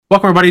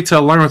Welcome everybody to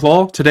Learn with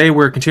Lowell. Today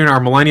we're continuing our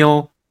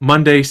Millennial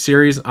Monday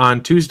series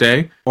on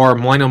Tuesday, or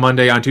Millennial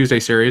Monday on Tuesday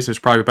series. There's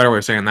probably a better way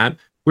of saying that.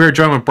 We're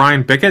joined with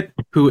Brian Bickett,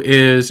 who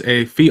is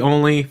a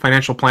fee-only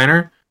financial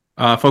planner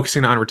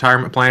focusing on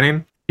retirement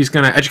planning. He's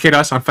going to educate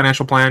us on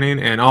financial planning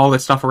and all that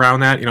stuff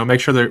around that.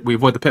 Make sure that we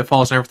avoid the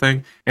pitfalls and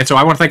everything. And so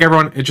I want to thank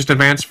everyone just in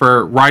advance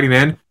for writing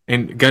in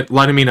and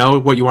letting me know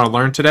what you want to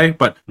learn today.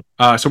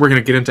 So we're going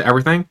to get into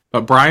everything.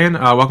 But Brian,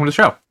 welcome to the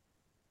show.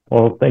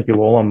 Well, thank you,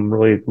 Lowell. I'm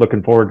really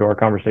looking forward to our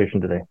conversation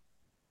today.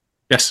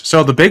 Yes.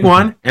 So the big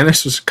one, and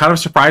this was kind of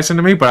surprising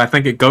to me, but I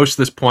think it goes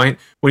to this point.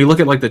 When you look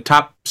at like the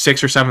top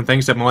 6 or 7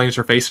 things that millennials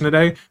are facing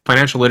today,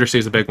 financial literacy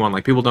is a big one.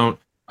 Like people don't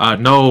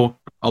know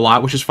a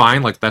lot, which is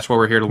fine. Like that's what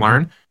we're here to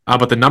learn.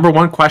 But the number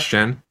one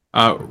question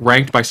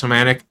ranked by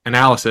semantic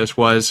analysis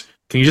was,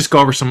 can you just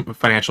go over some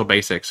financial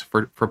basics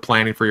for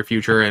planning for your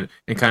future and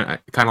kind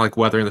of like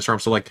weathering the storm?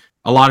 So like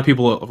a lot of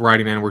people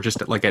writing in were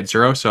just like at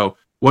 0. So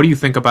what do you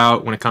think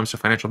about when it comes to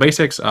financial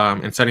basics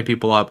and setting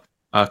people up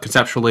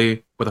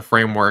conceptually with a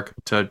framework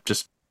to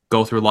just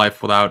go through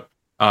life without,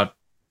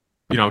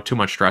 too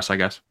much stress, I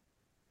guess?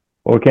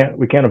 Well,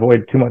 we can't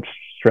avoid too much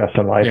stress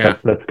in life. Yeah.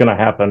 That's going to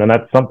happen, and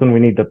that's something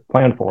we need to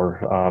plan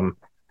for.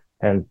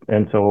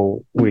 And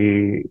so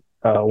we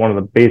one of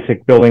the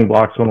basic building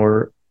blocks when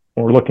we're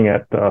looking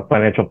at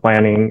financial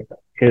planning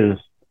is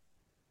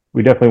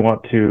we definitely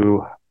want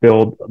to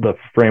build the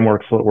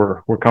framework so that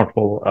we're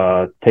comfortable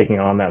taking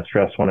on that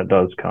stress when it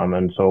does come.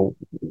 And so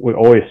we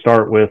always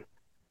start with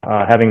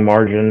having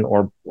margin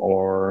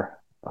or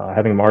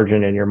having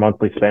margin in your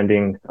monthly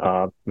spending.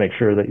 Make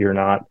sure that you're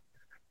not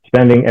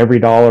spending every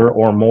dollar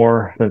or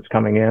more that's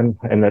coming in,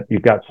 and that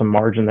you've got some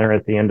margin there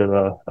at the end of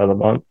the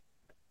month.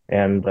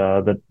 And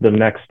the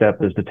next step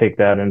is to take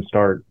that and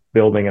start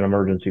building an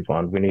emergency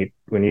fund. We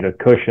need a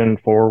cushion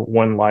for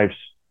when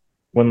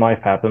life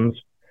happens.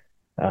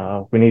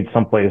 We need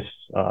someplace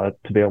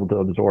to be able to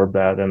absorb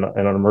that, and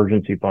an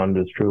emergency fund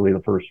is truly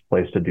the first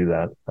place to do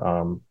that.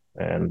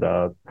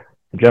 The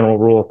general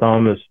rule of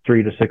thumb is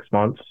 3 to 6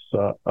 months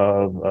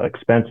of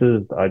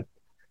expenses.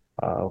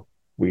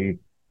 We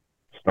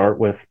start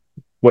with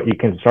what you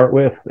can start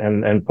with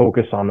and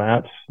focus on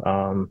that,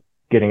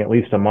 getting at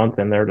least a month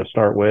in there to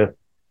start with,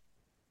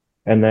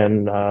 and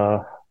then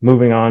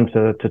moving on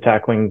to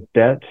tackling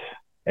debt.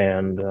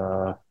 And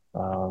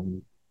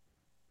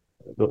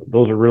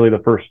those are really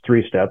the first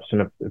 3 steps.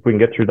 And if we can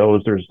get through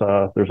those, there's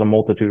a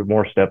multitude of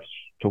more steps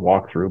to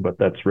walk through, but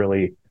that's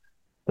really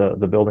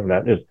the building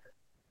that is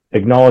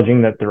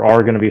acknowledging that there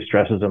are going to be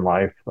stresses in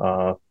life,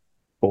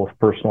 both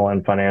personal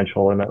and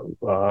financial, and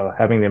that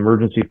having the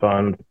emergency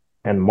fund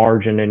and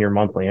margin in your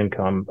monthly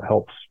income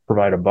helps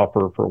provide a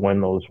buffer for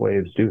when those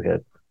waves do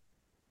hit.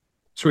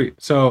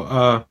 Sweet.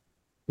 So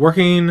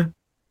working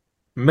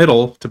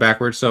middle to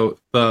backwards. So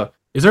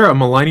is there a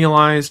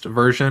millennialized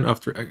version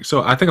of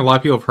so I think a lot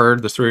of people have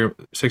heard the 3 or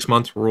 6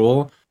 months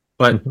rule,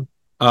 but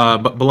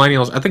but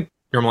millennials, I think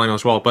you're a millennial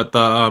as well, but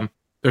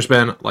there's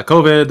been like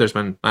COVID, there's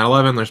been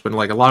 9/11, there's been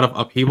like a lot of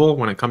upheaval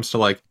when it comes to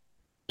like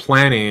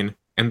planning,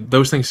 and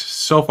those things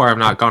so far have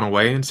not gone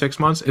away in 6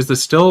 months. Is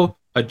this still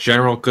a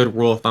general good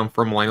rule of thumb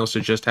for millennials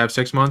to just have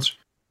 6 months,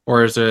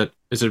 or is it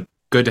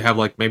good to have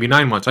like maybe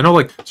 9 months? I know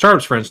like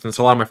startups, for instance,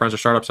 a lot of my friends are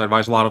startups. I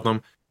advise a lot of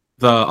them.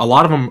 A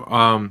lot of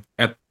them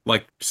at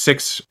like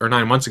 6 or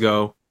 9 months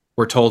ago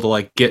were told to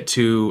like get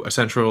to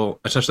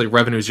essentially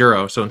revenue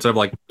 0. So instead of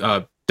like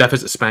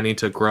deficit spending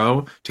to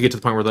grow to get to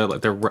the point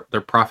where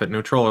they're profit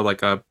neutral or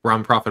like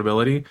around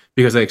profitability,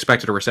 because they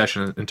expected a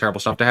recession and terrible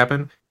stuff to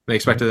happen. They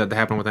expected that to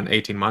happen within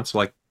 18 months, so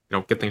like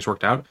get things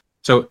worked out.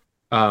 So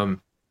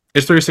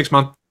is 3 to 6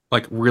 month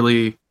like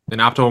really an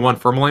optimal one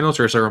for millennials,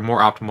 or is there a more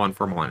optimal one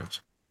for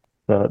millennials?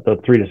 The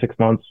 3 to 6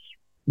 months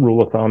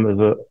rule of thumb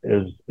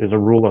is a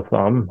rule of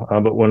thumb,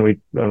 but when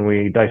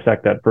we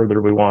dissect that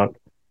further, we want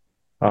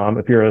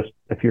if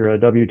you're a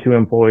W-2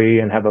 employee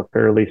and have a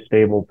fairly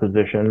stable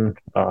position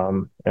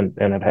and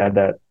have had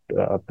that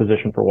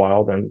position for a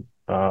while, then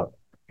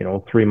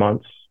 3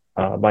 months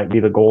might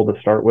be the goal to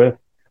start with.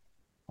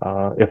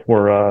 If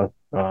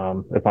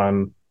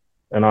I'm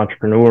an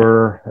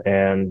entrepreneur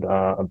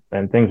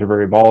and things are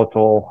very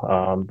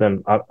volatile,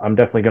 then I'm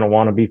definitely going to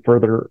want to be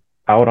further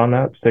out on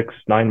that, 6,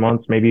 9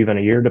 months, maybe even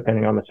a year,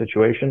 depending on the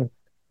situation.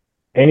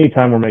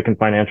 Anytime we're making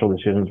financial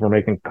decisions, we're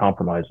making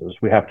compromises.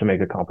 We have to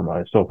make a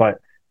compromise. So if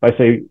I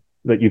say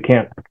that you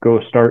can't go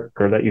start,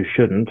 or that you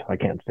shouldn't, I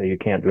can't say you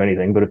can't do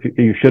anything, but if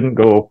you shouldn't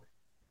go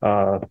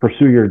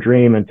pursue your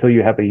dream until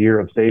you have a year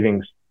of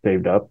savings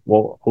saved up,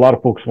 well, a lot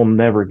of folks will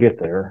never get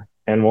there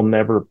and will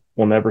never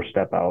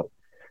step out.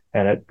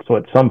 And so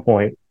at some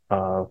point,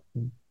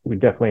 we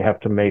definitely have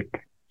to make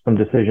some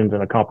decisions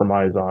and a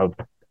compromise of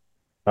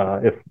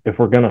if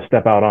we're going to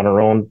step out on our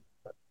own,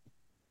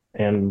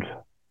 and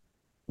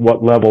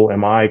what level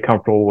am I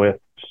comfortable with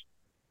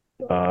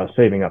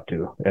saving up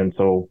to. And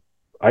so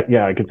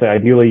I could say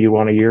ideally you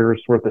want a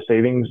year's worth of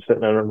savings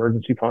in an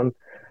emergency fund,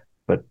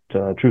 but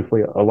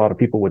truthfully, a lot of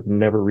people would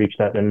never reach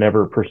that and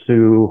never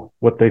pursue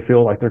what they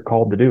feel like they're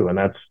called to do. And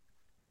that's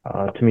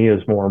to me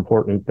is more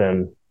important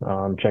than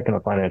checking a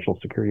financial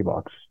security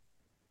box.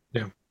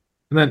 Yeah.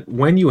 And then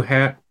when you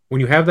have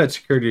that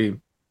security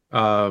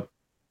uh,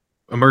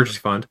 emergency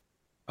fund,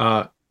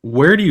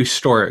 where do you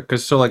store it?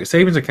 Because so like a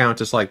savings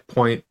account is like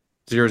point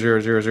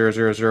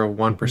 0.000001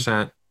 Mhm.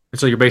 percent, and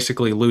so you're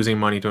basically losing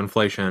money to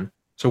inflation.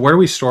 So where do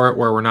we store it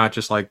where we're not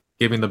just like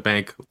giving the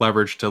bank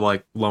leverage to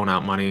like loan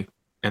out money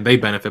and they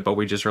benefit, but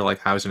we just are like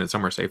housing it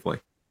somewhere safely?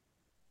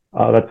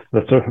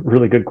 That's a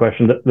really good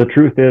question. The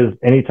truth is,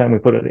 anytime we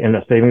put it in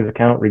a savings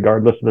account,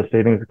 regardless of the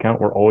savings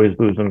account, we're always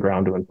losing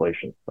ground to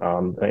inflation.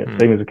 Hmm.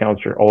 Savings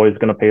accounts are always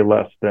going to pay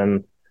less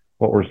than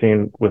what we're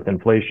seeing with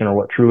inflation or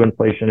what true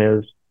inflation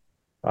is.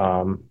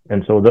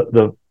 And so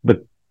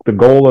the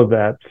goal of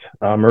that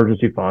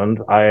emergency fund,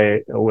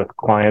 with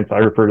clients, I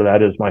refer to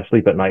that as my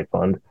sleep at night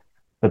fund.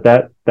 But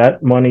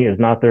that money is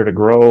not there to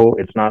grow.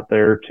 It's not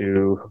there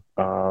to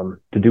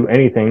do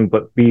anything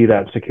but be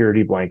that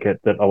security blanket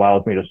that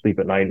allows me to sleep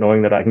at night,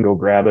 knowing that I can go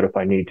grab it if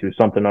I need to.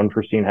 Something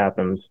unforeseen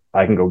happens,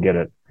 I can go get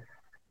it.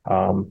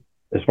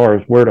 As far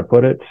as where to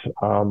put it,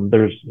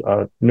 there's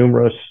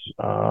numerous,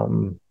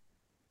 um,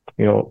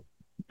 you know,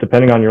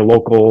 depending on your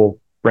local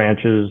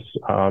branches,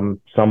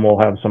 some will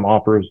have some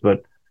offers,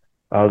 but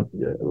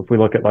if we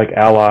look at like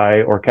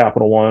Ally or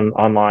Capital One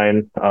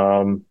online,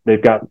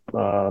 they've got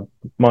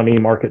money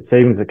market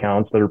savings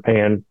accounts that are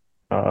paying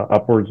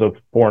upwards of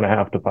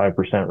 4.5% to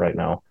 5% right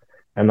now,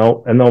 and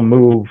they'll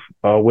move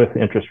with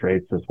interest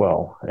rates as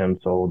well. And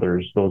so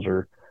those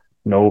are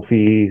no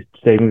fee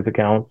savings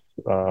accounts,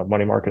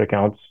 money market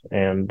accounts,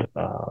 and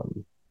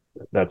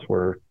that's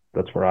where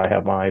I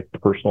have my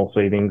personal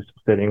savings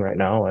sitting right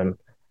now. And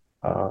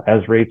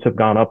as rates have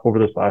gone up over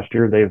this last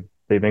year,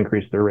 they've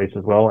increased their rates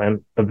as well.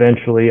 And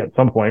eventually, at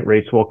some point,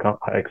 rates will come.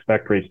 I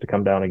expect rates to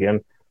come down again.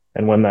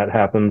 And when that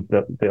happens,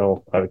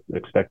 I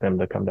expect them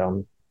to come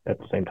down at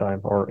the same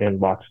time or in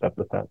lockstep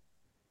with that.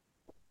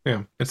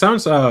 Yeah, it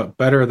sounds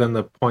better than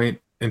the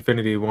point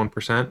infinity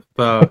 1%.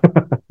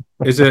 The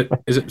is it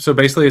so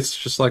basically it's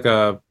just like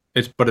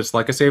it's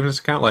like a savings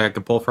account, like I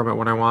can pull from it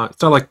when I want.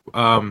 It's not like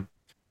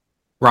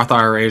Roth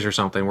IRAs or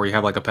something where you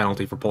have like a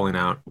penalty for pulling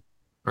out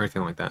or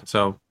anything like that.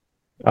 So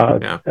Uh,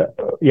 yeah.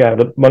 yeah,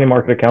 the money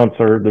market accounts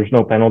there's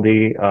no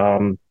penalty.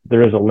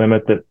 There is a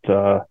limit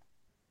that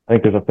I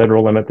think there's a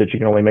federal limit that you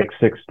can only make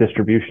 6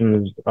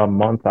 distributions a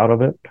month out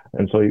of it,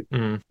 and so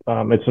Mm,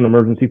 it's an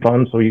emergency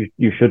fund, so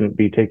you shouldn't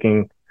be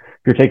taking.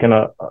 If you're taking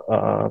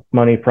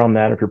money from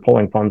that, if you're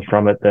pulling funds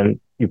from it, then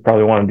you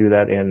probably want to do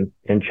that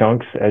in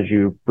chunks as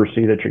you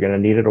foresee that you're going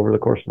to need it over the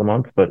course of the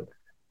month. But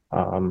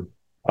um,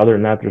 other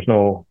than that, there's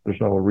no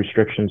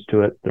restrictions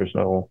to it. There's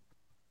no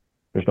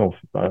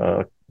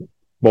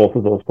both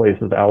of those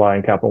places, Ally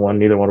and Capital One,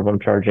 neither one of them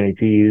charge any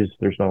fees.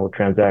 There's no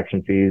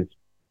transaction fees.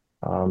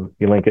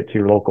 You link it to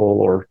your local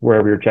or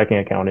wherever your checking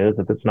account is,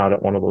 if it's not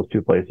at one of those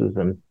two places,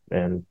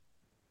 and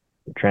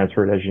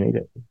transfer it as you need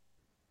it.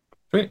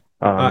 sweet.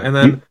 Um, And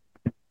then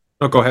you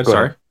oh, go ahead. Go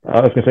ahead. Sorry.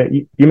 I was going to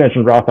say you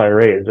mentioned Roth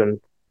IRAs,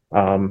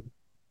 um,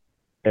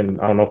 and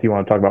I don't know if you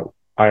want to talk about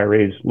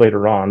IRAs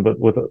later on, but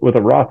with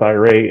a Roth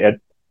IRA,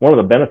 one of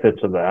the benefits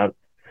of that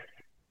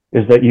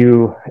is that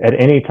you at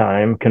any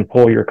time can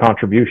pull your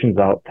contributions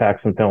out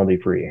tax and penalty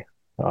free.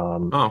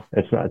 Oh,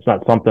 It's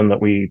not something that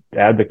we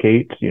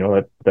advocate.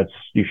 That's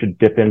you should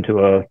dip into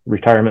a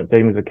retirement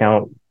savings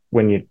account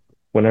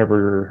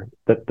whenever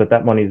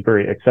that money is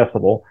very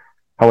accessible.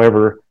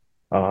 However,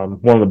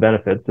 one of the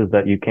benefits is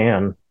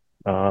that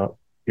uh,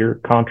 your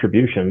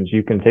contributions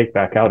you can take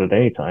back out at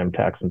any time,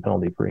 tax and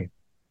penalty free.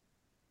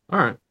 all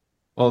right.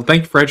 Well,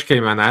 thank you for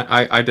educating me on that.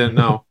 I didn't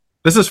know.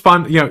 This is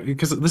fun,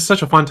 because this is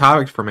such a fun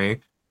topic for me.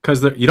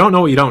 Because you don't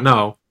know what you don't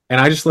know, and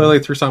I just literally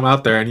threw something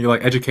out there, and you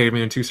like educated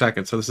me in 2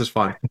 seconds. So this is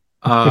fun.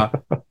 Uh,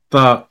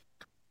 the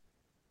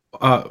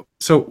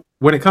so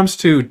when it comes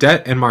to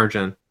debt and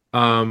margin,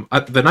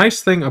 the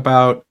nice thing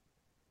about,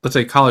 let's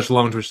say, college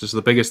loans, which is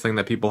the biggest thing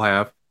that people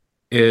have,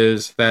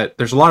 is that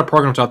there's a lot of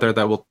programs out there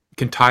that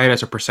can tie it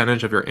as a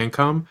percentage of your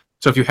income.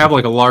 So if you have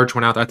like a large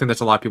one out there, I think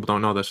that's a lot of people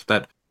don't know this,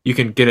 that you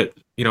can get it,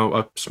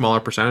 a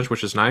smaller percentage,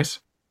 which is nice.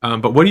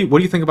 But what do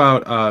you think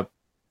about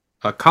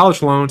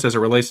college loans as it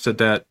relates to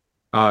debt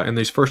in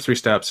these first three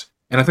steps?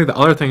 And I think the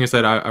other thing is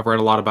that I've read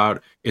a lot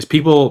about is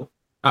people.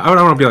 I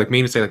don't want to be like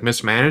mean and say like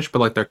mismanaged, but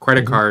like their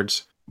credit Mhm.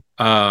 cards.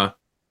 Uh,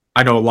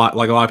 I know a lot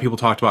of people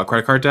talked about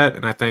credit card debt,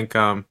 and I think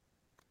I'm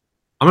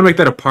gonna make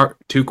that a part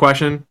two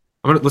question.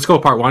 Let's go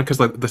with part one because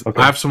like I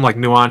Okay. have some like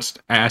nuanced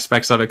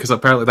aspects of it because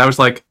apparently that was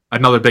like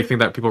another big thing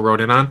that people wrote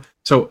in on.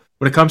 So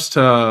when it comes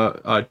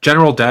to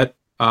general debt,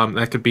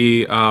 that could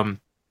be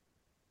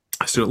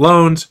student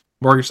loans,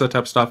 mortgage, that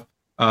type of stuff.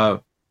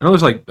 I know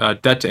there's like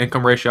debt to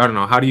income ratio. I don't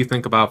know. How do you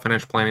think about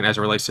financial planning as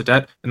it relates to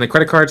debt? And then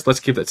credit cards,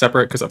 let's keep that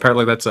separate because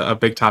apparently that's a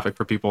big topic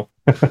for people.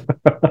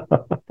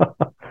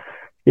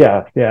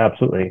 Yeah, yeah,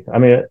 absolutely. I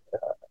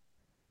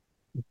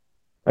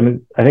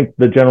think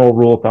the general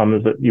rule of thumb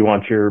is that you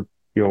want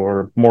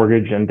your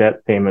mortgage and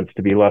debt payments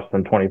to be less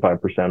than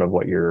 25% of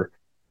what your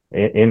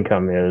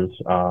income is,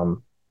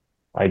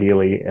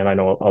 ideally. And I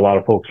know a lot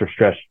of folks are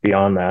stretched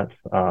beyond that.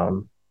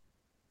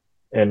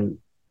 And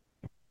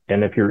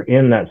and if you're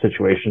in that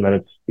situation, then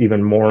it's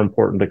even more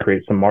important to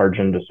create some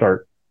margin to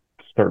start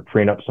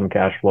freeing up some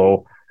cash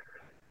flow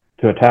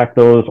to attack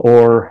those,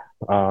 or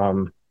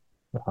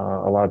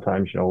a lot of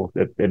times,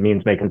 it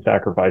means making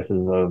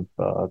sacrifices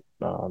of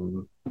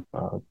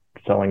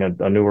selling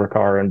a newer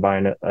car and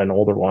buying an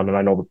older one. And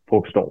I know that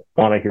folks don't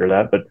want to hear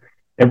that, but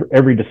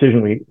every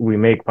decision we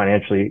make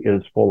financially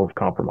is full of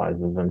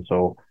compromises. And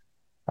so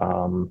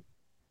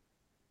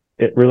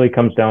it really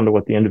comes down to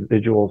what the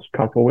individual is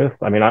comfortable with.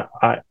 I mean,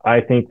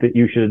 I think that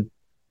you should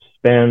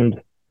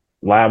spend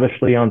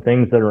lavishly on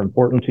things that are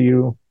important to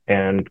you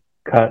and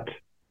cut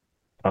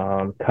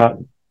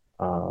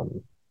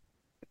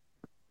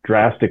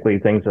drastically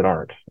things that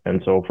aren't.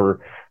 And so for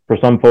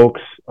some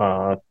folks,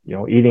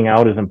 eating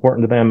out is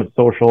important to them. It's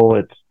social.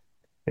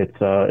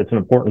 It's an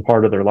important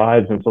part of their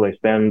lives, and so they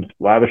spend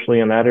lavishly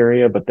in that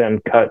area, but then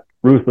cut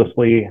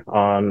ruthlessly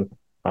on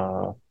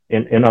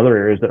in other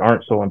areas that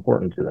aren't so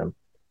important to them.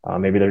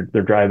 Maybe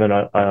they're driving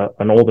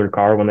an older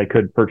car when they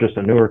could purchase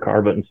a newer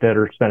car, but instead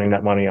are spending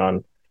that money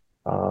on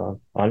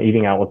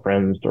eating out with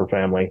friends or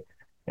family.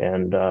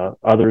 And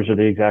others are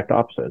the exact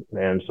opposite.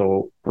 And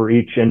so for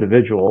each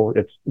individual,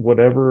 it's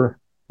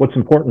what's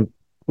important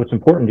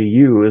to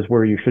you is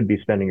where you should be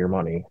spending your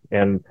money.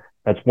 And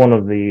that's one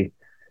of the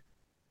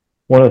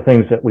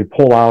things that we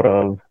pull out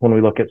of when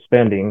we look at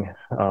spending,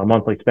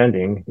 monthly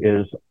spending,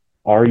 is,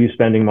 are you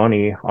spending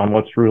money on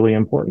what's really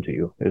important to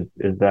you?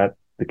 Is that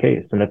the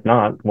case? And if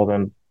not, well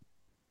then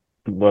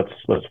let's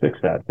fix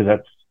that, because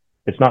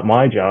it's not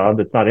my job,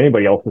 it's not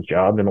anybody else's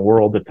job in the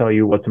world to tell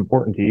you what's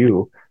important to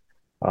you.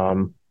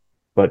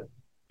 But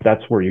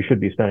that's where you should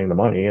be spending the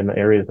money. In the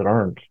areas that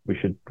aren't, we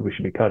should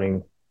be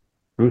cutting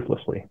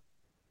ruthlessly.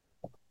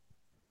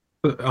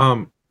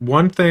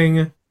 One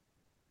thing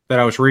that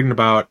I was reading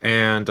about,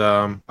 and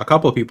a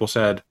couple of people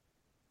said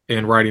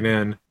in writing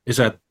in, is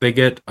that they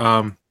get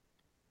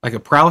like a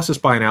paralysis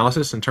by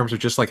analysis in terms of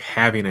just like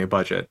having a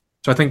budget.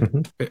 So I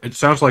think it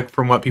sounds like,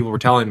 from what people were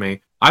telling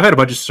me, I've had a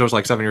budget since I was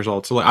like 7 years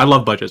old. So like, I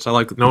love budgets. I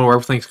like knowing where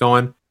everything's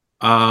going.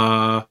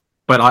 But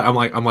I'm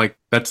like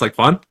that's like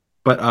fun.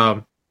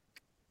 But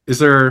is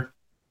there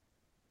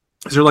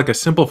like a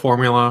simple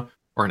formula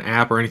or an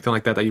app or anything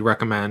like that you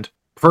recommend,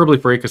 preferably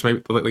free, because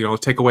maybe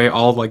take away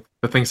all like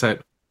the things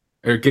that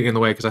are getting in the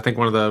way? Because I think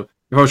if I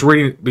was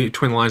reading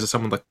between the lines of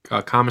some of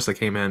the comments that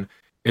came in,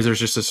 is there's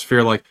just this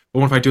fear like,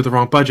 well, what if I do the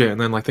wrong budget and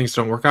then like things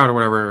don't work out or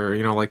whatever,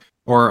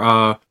 or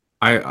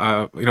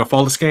I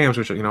fall to scams,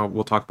 which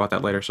we'll talk about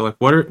that later. So like,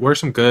 what are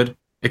some good?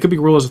 It could be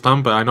rules of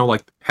thumb, but I know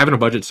like having a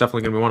budget is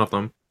definitely gonna be one of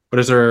them. But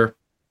is there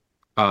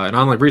an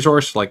online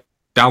resource, like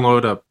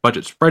download a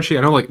budget spreadsheet?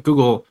 I know like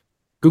Google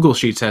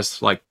Sheets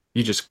has, like,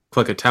 you just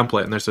click a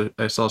template and there's a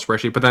Excel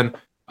spreadsheet, but then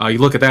you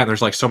look at that and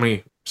there's like so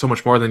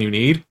much more than you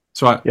need.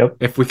 So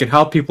if we can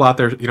help people out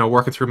there,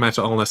 working through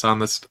mental illness on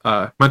this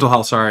mental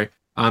health, sorry,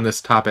 on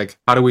this topic,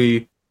 how do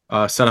we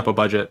set up a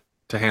budget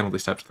to handle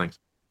these types of things?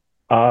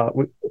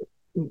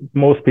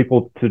 Most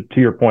people, to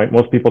your point,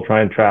 most people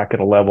try and track at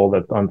a level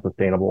that's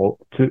unsustainable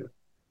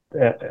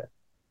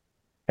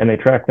and they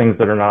track things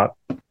that they're not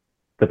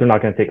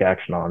going to take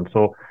action on.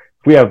 So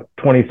if we have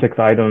 26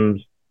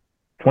 items,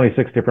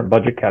 26 different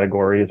budget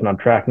categories, and I'm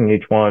tracking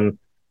each one,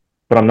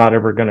 but I'm not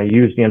ever going to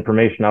use the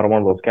information out of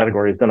one of those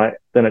categories, then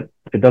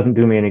it doesn't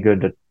do me any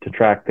good to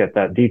track at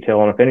that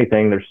detail. And if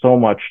anything, there's so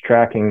much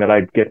tracking that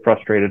I get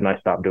frustrated and I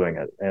stop doing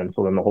it. And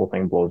so then the whole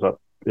thing blows up,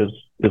 is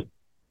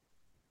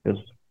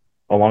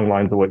along the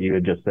lines of what you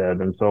had just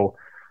said. And so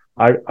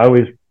I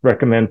always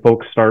recommend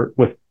folks start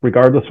with,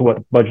 regardless of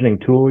what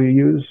budgeting tool you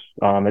use,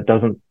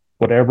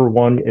 whatever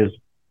one is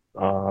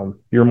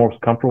you're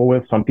most comfortable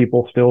with. Some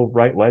people still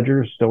write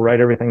ledgers, still write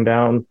everything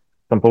down.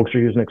 Some folks are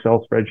using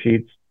Excel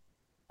spreadsheets.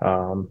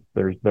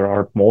 There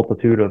are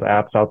multitude of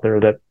apps out there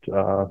that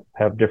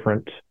have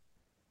different,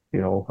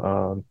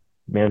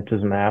 Mint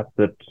is an app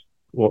that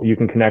you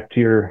can connect to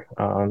your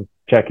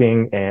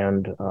checking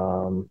and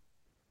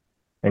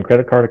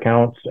credit card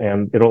accounts,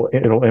 and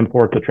it'll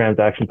import the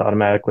transactions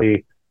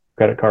automatically.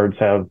 Credit cards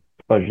have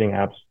budgeting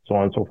apps, so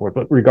on and so forth.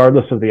 But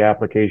regardless of the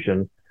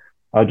application,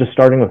 just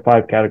starting with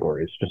 5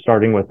 categories, just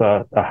starting with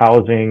a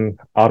housing,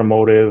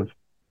 automotive,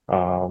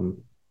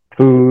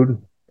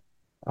 food,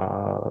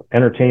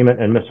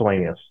 entertainment, and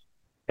miscellaneous.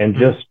 And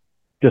just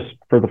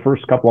for the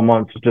first couple of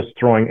months, just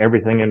throwing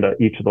everything into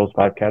each of those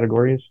 5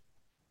 categories.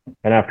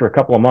 And after a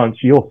couple of months,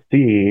 you'll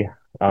see,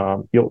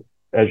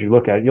 as you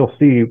look at it, you'll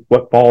see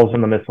what falls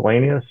in the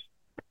miscellaneous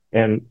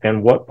and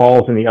what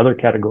falls in the other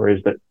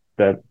categories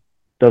that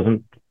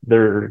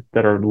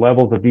are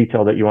levels of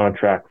detail that you want to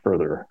track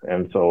further.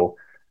 And so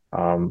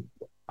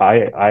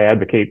I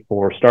advocate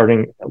for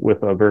starting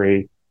with a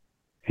very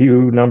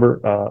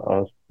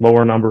a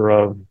lower number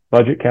of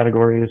budget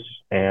categories,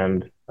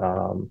 and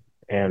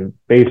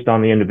based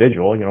on the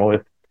individual,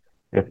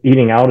 if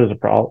eating out is a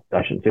problem,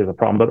 I shouldn't say it's a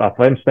problem, but if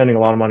I'm spending a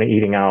lot of money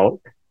eating out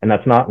and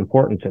that's not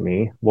important to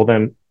me, well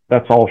then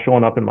that's all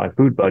showing up in my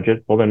food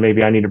budget. Well then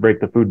maybe I need to break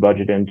the food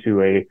budget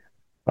into a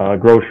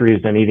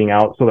groceries and eating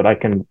out, so that I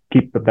can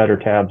keep the better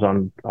tabs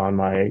on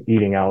my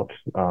eating out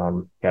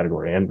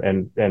category,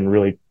 and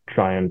really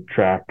try and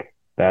track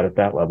that at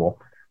that level.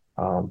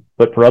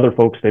 But for other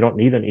folks, they don't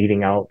need an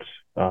eating out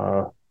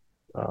a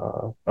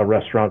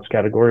restaurants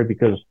category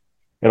because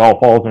it all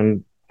falls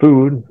in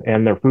food,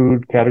 and their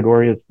food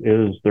category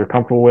is they're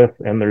comfortable with.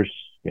 And there's,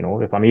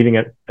 if I'm eating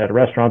at a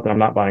restaurant, then I'm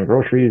not buying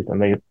groceries,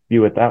 and they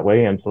view it that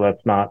way. And so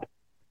that's not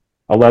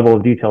a level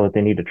of detail that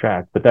they need to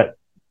track. But that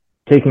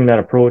taking that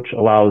approach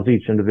allows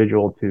each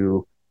individual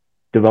to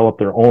develop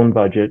their own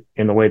budget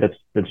in a way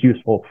that's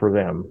useful for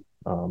them.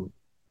 Does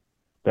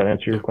that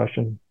answer your Yeah.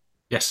 question?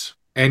 Yes.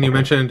 And you Okay.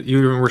 mentioned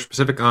you were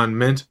specific on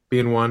Mint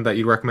being one that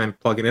you recommend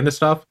plugging into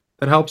stuff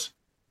that helps.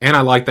 And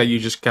I like that you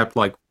just kept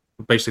like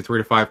basically 3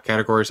 to 5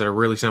 categories that are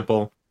really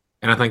simple.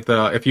 And I think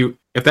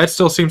if that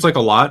still seems like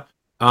a lot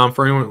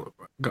for anyone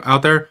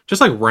out there,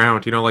 just like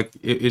round, like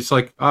it's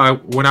like I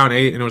went out and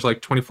ate and it was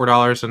like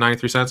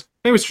 $24.93.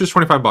 Maybe it's just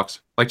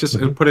 $25. Like just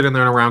Mm-hmm. put it in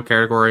there in a round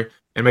category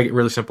and make it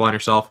really simple on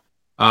yourself.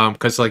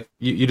 Because like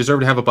you deserve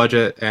to have a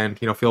budget and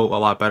feel a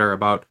lot better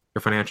about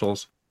your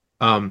financials.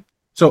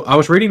 So I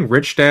was reading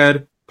Rich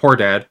Dad Poor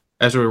Dad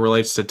as it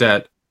relates to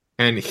debt,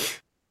 and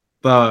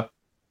the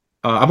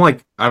I'm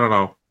like, I don't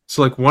know.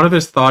 So like one of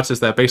his thoughts is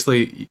that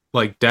basically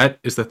like debt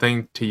is the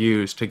thing to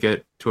use to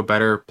get to a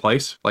better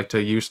place, like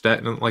to use debt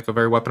in like a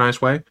very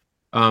weaponized way.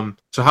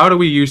 So how do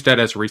we use debt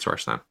as a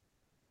resource then?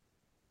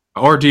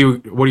 Or what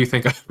do you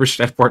think of Rich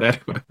Dad Poor Dad?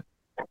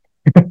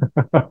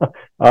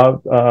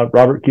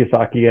 Robert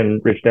Kiyosaki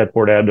and Rich Dad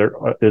Poor Dad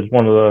is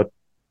one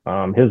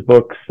of his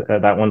books.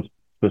 That one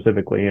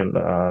specifically, and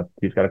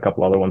he's got a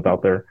couple other ones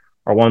out there.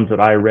 Are ones that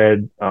I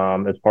read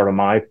as part of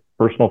my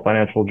personal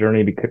financial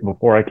journey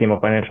before I became a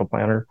financial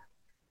planner.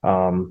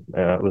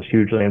 It was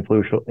hugely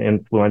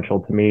influential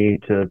to me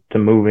to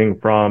moving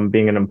from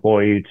being an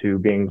employee to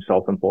being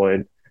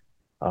self-employed.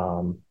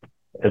 Um,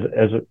 as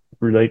it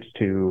relates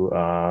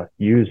to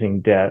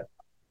using debt,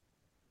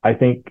 I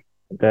think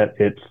that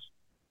it's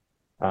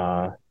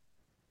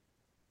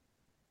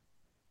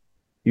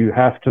you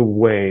have to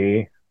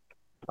weigh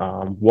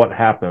what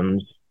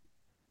happens.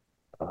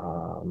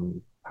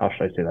 How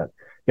should I say that?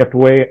 You have to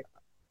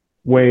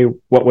weigh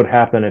what would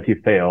happen if you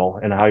fail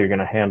and how you're going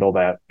to handle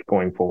that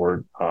going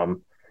forward.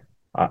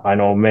 I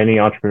know many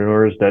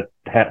entrepreneurs that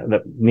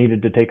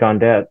needed to take on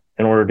debt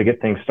in order to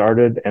get things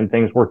started, and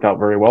things worked out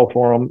very well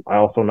for them. I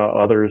also know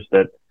others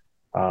that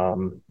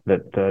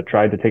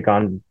tried to took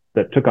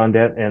on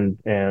debt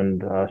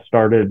and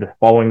started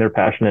following their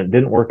passion. And it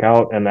didn't work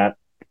out, and that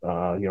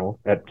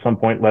at some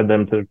point led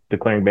them to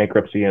declaring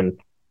bankruptcy and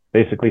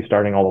basically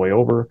starting all the way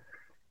over.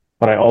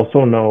 But I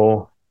also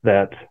know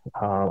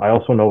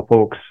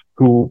folks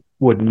who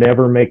would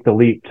never make the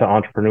leap to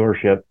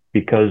entrepreneurship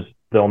because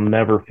they'll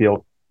never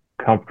feel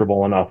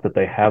comfortable enough that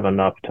they have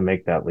enough to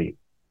make that leap,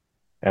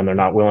 and they're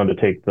not willing to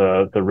take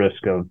the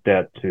risk of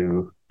debt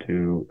to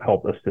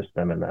help assist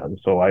them in that. And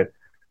so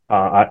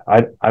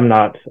I'm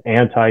not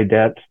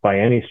anti-debt by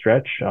any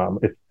stretch.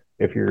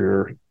 If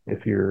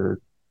you're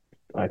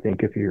I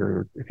think if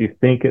you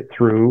think it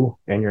through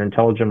and you're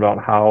intelligent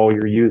about how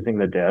you're using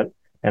the debt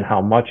and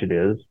how much it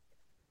is,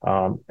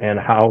 and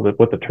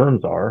what the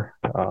terms are,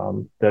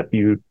 that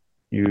you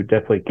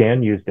definitely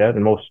can use debt,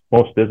 and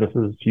most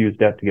businesses use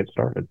debt to get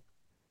started.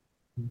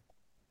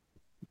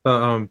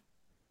 Um,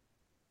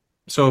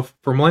 so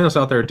for millennials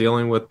out there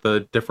dealing with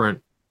the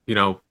different,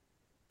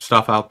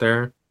 stuff out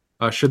there,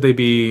 should they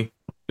be,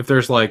 if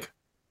there's like,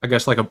 I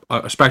guess like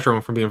a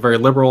spectrum from being very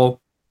liberal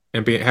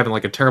and having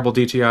like a terrible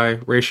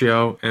DTI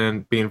ratio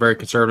and being very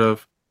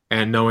conservative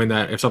and knowing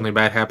that if something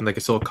bad happened, they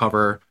can still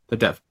cover the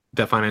debt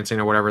financing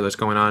or whatever that's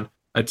going on.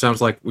 It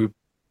sounds like we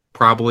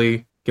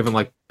probably, given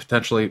like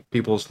potentially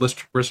people's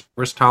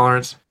risk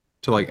tolerance,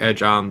 to like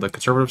edge on the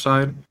conservative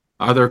side.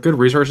 Are there good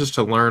resources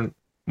to learn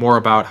more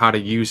about how to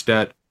use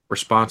debt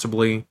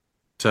responsibly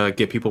to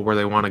get people where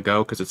they want to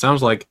go? Because it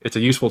sounds like it's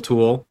a useful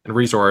tool and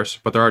resource,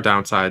 but there are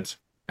downsides,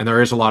 and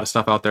there is a lot of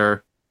stuff out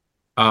there.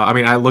 I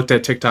mean, I looked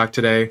at TikTok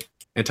today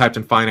and typed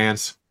in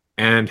finance,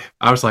 and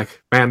I was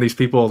like, man, these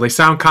people, they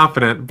sound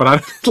confident, but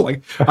I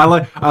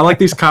like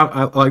these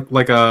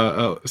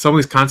some of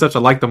these concepts. I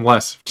like them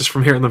less just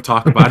from hearing them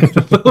talk about it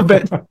a little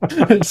bit.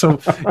 So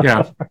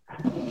yeah.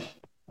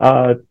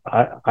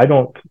 I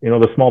don't,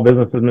 the Small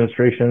Business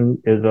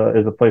Administration is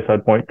a place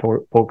I'd point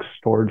folks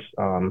towards.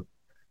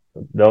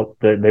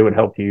 They would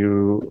help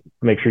you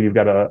make sure you've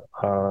got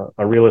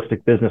a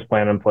realistic business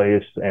plan in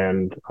place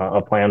and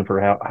a plan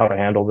for how to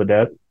handle the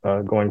debt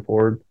going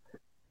forward.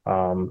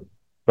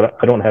 But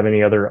I don't have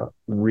any other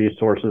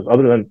resources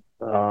other than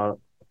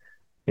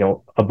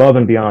above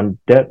and beyond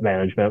debt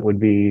management would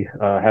be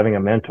having a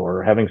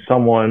mentor, having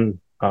someone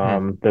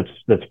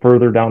that's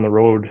further down the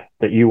road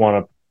that you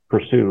want to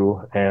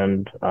pursue,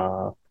 and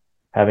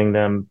having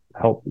them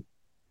help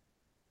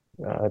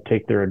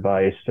take their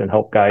advice and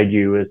help guide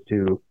you as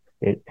to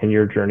in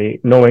your journey,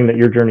 knowing that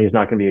your journey is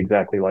not going to be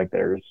exactly like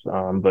theirs,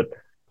 but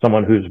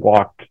someone who's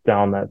walked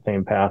down that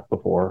same path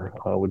before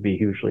would be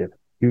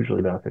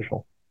hugely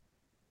beneficial.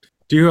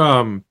 Do you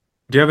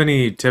have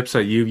any tips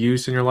that you've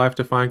used in your life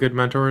to find good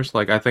mentors?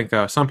 Like I think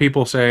some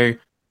people say,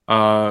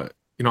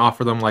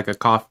 offer them like a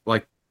coffee,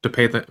 like to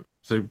pay them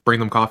to bring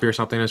them coffee or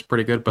something is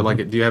pretty good. But Mhm.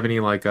 like, do you have any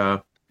like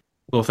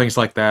little things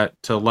like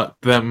that to let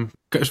them?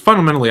 Because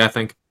fundamentally, I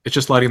think it's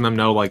just letting them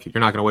know like you're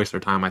not going to waste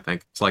their time. I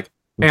think it's like,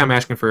 hey, I'm Mhm.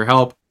 asking for your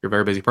help. You're a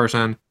very busy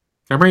person.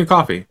 Can I bring you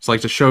coffee? It's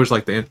like just shows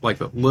like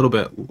the little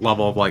bit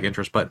level of like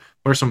interest. But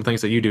what are some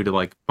things that you do to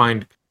like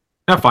find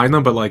not find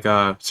them, but like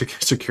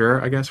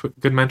secure, I guess, with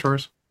good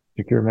mentors?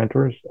 Secure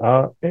mentors.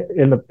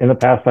 In the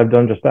past, I've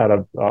done just that.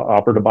 I've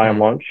offered to buy them Mm,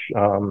 lunch,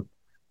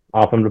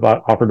 offered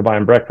to buy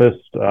them breakfast,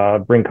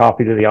 bring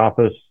coffee to the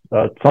office,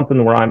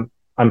 something where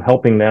I'm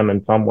helping them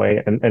in some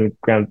way. And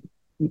granted,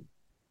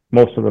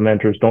 most of the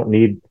mentors don't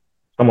need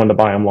someone to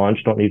buy them lunch,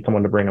 don't need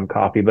someone to bring them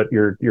coffee, but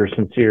you're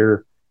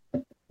sincere.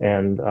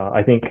 And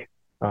I think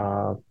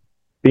uh,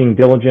 being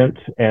diligent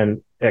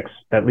and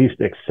at least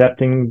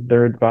accepting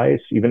their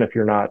advice, even if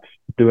you're not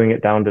doing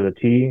it down to the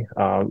T,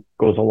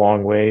 goes a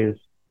long ways.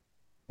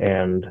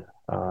 And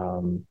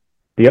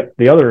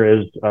the other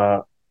is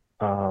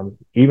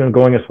even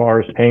going as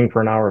far as paying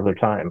for an hour of their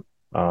time.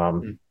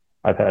 mm,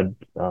 I've had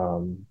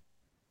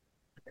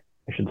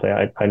I should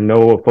say I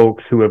know of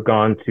folks who have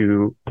gone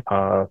to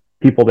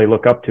people they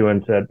look up to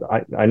and said,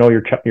 I know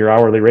your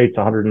hourly rate's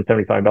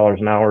 $175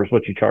 an hour is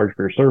what you charge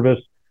for your service.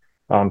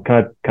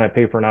 Can I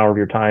pay for an hour of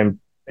your time?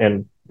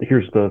 And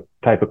here's the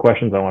type of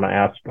questions I want to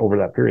ask over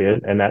that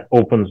period, and that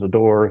opens the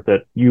door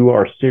that you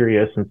are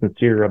serious and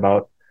sincere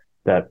about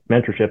that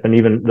mentorship. And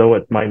even though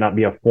it might not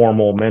be a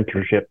formal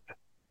mentorship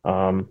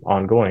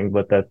ongoing,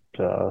 but that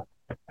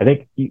I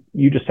think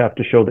you just have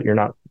to show that you're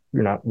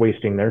not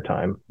wasting their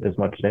time as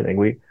much as anything.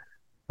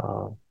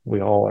 We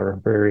all are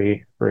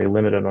very very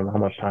limited on how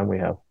much time we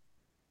have.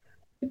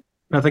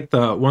 I think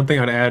the one thing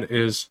I'd add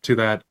is to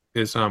that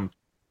is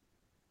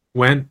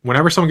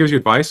whenever someone gives you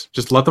advice,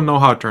 just let them know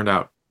how it turned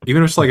out.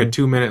 Even if it's like a Mm-hmm.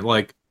 2 minute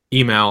like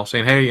email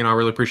saying, "Hey, I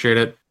really appreciate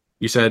it.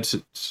 You said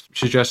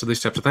suggested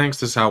these types of things.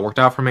 This is how it worked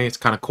out for me. It's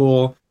kind of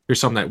cool. Here's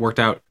something that worked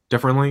out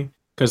differently."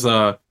 Because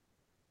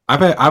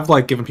I've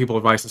like given people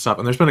advice and stuff,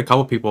 and there's been a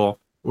couple people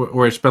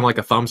where it's been like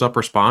a thumbs up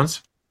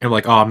response, and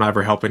like, "Oh, I'm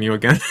never helping you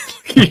again.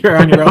 You're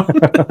on your own."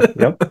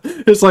 Yep.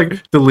 It's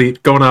like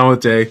delete, going on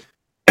with day.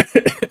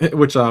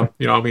 Which I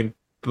mean,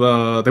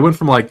 they went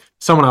from like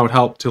someone I would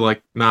help to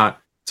like not.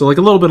 So like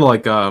a little bit of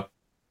like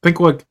think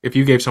like if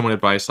you gave someone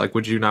advice, like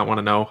would you not want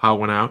to know how it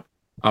went out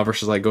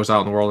versus like goes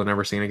out in the world and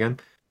never seen again.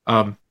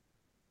 Um,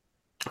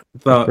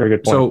 That's a the very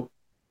good point. so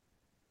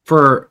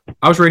for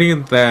I was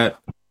reading that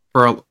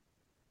for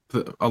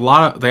a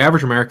lot of the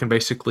average American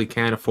basically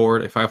can't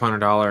afford a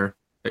 $500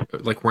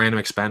 like random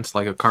expense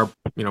like a car,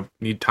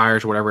 need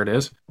tires or whatever it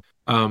is.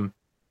 Um,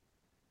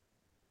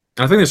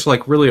 I think it's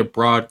like really a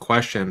broad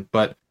question,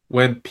 but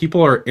when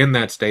people are in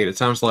that state, it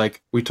sounds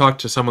like we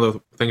talked to some of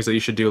the things that you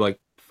should do, like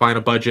find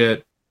a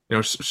budget,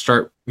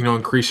 start,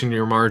 increasing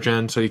your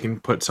margin so you can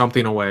put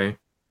something away.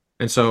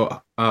 And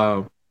so,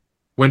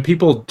 when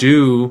people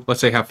do, let's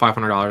say, have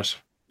 $500,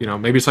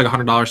 maybe it's like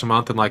 $100 a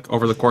month, and like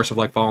over the course of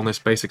like following this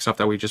basic stuff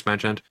that we just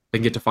mentioned, they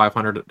can get to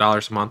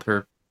 $500 a month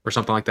or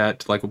something like that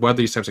to like weather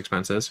these types of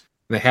expenses.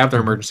 And they have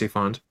their Mm-hmm. emergency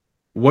fund.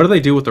 What do they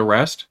do with the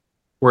rest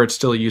where it's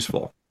still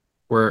useful?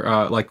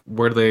 Where like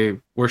where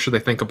should they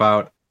think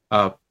about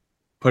uh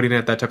putting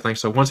it, that type of thing?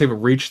 So once they've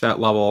reached that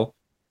level,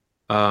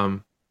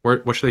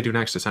 what should they do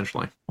next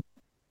essentially?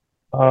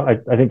 I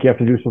think you have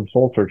to do some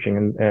soul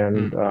searching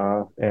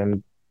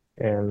Mm,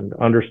 and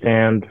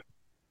understand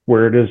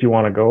where it is you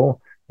want to go.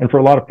 And for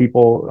a lot of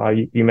people,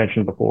 you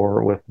mentioned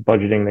before with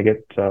budgeting, they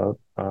get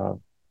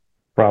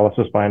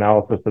paralysis by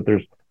analysis. That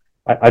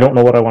I don't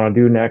know what I want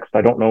to do next.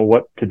 I don't know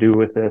what to do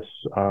with this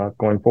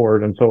going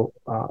forward. And so,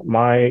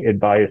 my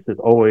advice is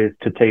always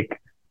to take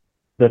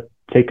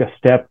a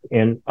step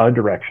in a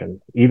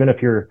direction, even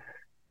if you're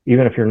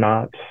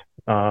not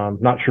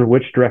sure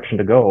which direction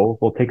to go.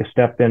 We'll take a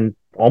step in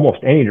almost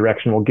any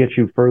direction. Will get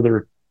you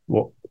further.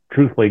 Will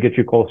truthfully get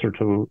you closer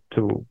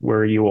to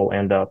where you will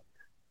end up,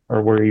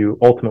 or where you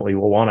ultimately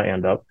will want to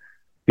end up.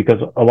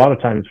 Because a lot of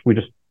times we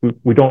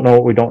don't know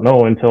what we don't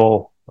know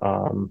until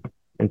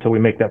we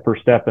make that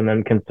first step, and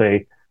then can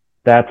say,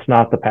 that's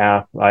not the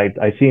path. I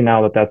see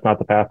now that that's not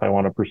the path I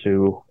want to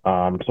pursue.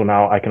 So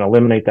now I can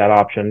eliminate that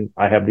option.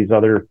 I have these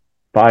other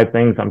five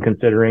things I'm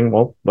considering.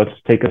 Well, let's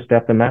take a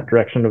step in that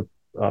direction of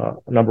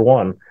number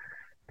one.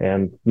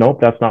 And nope,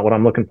 that's not what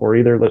I'm looking for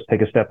either. Let's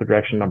take a step in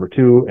direction number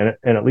two.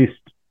 And at least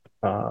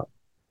uh,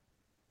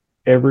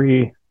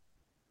 every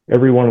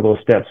one of those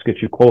steps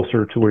gets you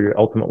closer to where you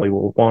ultimately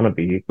will want to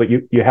be. But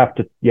you have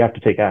to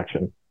take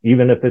action,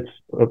 even if it's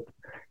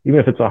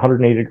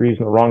 180 degrees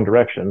in the wrong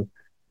direction.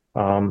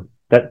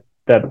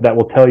 That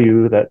will tell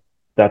you that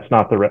that's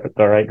not the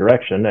right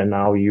direction, and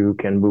now you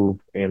can move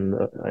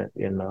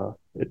to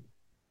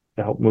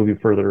help move you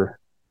further.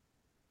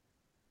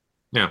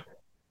 yeah.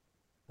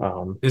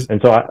 Is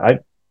And so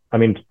I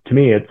mean, to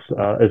me, it's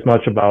as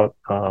much about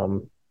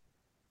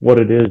what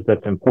it is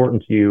that's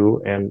important to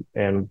you,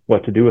 and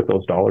what to do with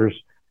those dollars.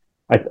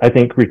 I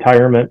think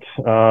retirement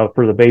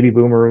for the baby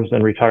boomers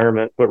and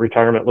what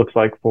retirement looks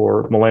like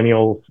for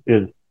millennials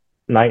is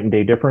night and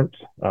day different.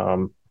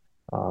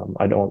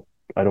 I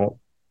don't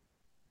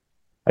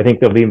I think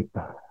there'll be,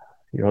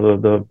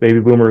 the baby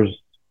boomers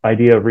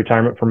idea of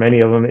retirement for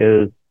many of them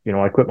is,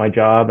 I quit my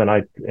job and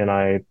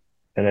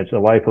it's a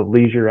life of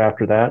leisure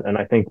after that. And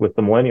I think with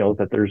the millennials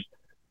that there's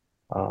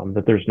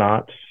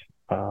not,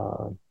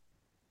 uh,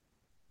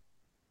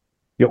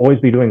 you'll always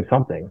be doing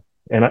something.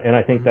 And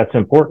I think Hmm. that's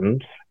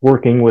important.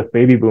 Working with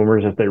baby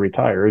boomers as they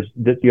retire is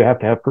that you have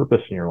to have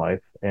purpose in your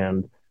life,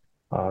 and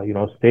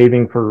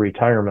saving for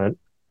retirement.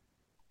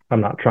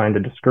 I'm not trying to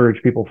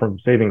discourage people from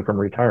saving from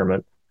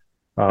retirement,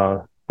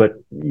 but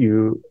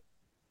we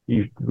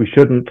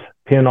shouldn't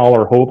pin all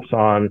our hopes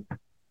on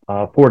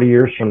 40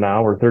 years from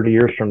now or 30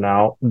 years from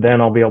now.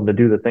 Then I'll be able to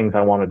do the things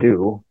I want to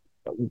do.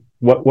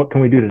 What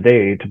can we do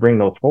today to bring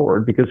those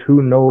forward? Because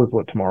who knows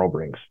what tomorrow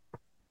brings?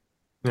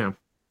 Yeah.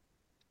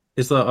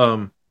 Is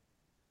the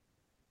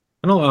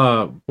I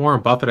know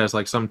Warren Buffett has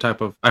like some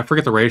type of, I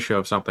forget the ratio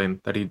of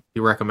something that he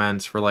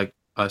recommends for like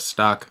a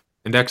stock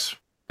index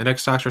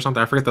stocks or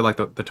something. I forget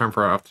the term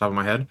for it off the top of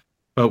my head.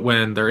 But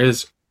when there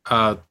is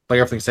like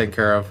everything's taken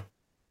care of,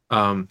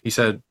 he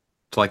said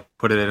to like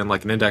put it in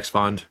like an index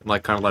fund and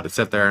like kind of let it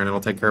sit there and it'll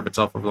take care of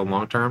itself over the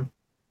long term.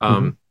 Mm-hmm.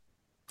 Um,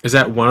 is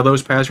that one of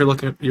those paths you're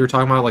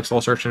talking about, like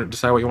soul searching to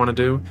decide what you want to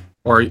do,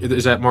 or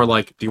is that more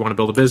like, do you want to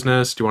build a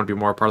business? Do you want to be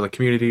more a part of the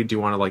community? Do you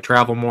want to like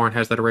travel more and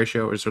has that a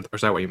ratio? Or is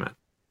that what you meant?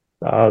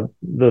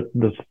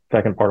 The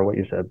second part of what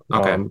you said.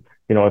 Okay.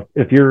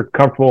 If you're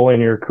comfortable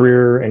in your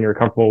career and you're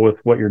comfortable with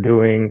what you're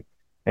doing,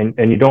 and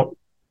you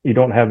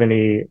don't have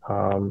any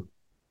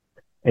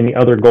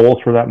other goals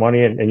for that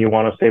money, and you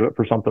want to save it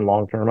for something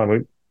long term. I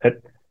mean, at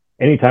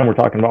any time we're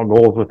talking about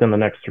goals within the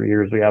next 3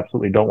 years, we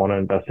absolutely don't want to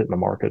invest it in the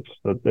markets.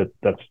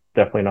 That's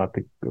definitely not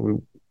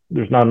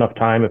there's not enough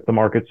time. If the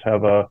markets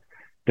have a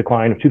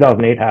decline, if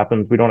 2008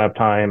 happens, we don't have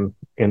time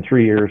in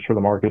 3 years for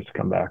the markets to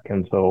come back.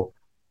 And so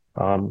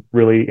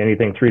really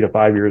anything 3 to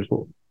 5 years,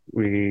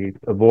 we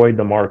avoid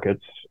the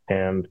markets.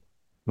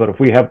 But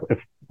if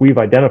we've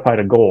identified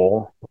a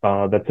goal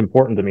that's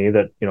important to me,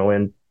 that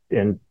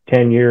in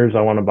 10 years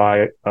I want to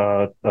buy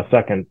a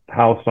second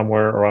house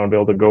somewhere, or I want to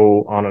be able to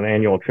go on an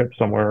annual trip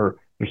somewhere.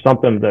 There's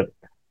something that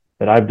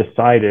I've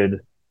decided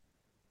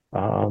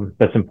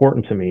that's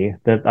important to me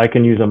that I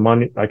can use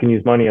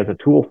money as a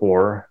tool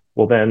for.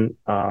 Well, then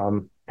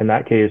in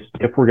that case,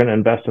 if we're going to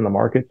invest in the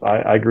markets,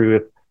 I agree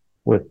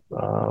with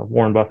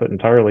Warren Buffett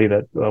entirely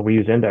that we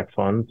use index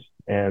funds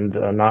and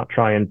not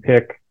try and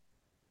pick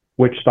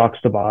which stocks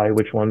to buy,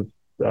 which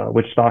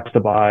stocks to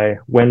buy,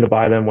 when to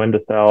buy them, when to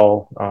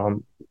sell.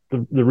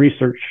 The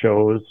research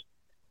shows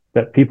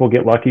that people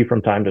get lucky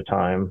from time to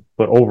time,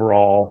 but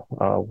overall,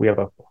 we have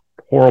a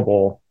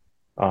horrible,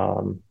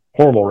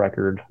 horrible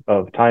record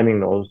of timing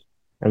those.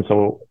 And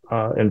so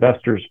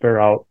investors fare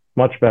out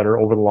much better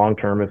over the long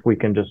term if we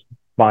can just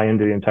buy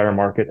into the entire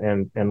market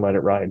and let it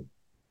ride.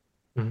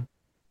 Mhm.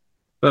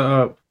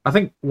 I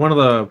think one of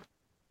the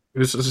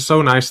this is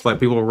so nice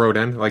that people wrote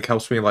in, like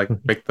helps me like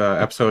make the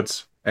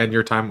episodes and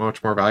your time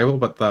much more valuable.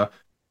 But the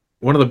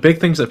one of the big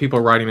things that people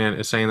are writing in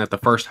is saying that the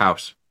first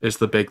house is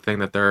the big thing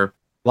that they're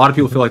a lot of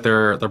people feel like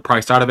they're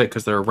priced out of it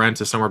because their rent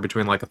is somewhere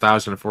between like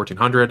 1,000 and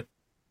 1,400,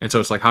 and so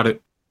it's like how do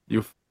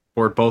you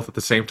afford both at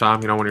the same time?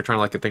 When you're trying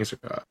to like get things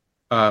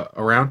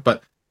around.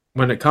 But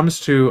when it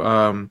comes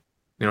to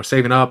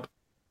saving up,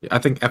 I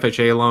think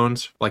FHA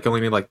loans like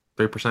only need like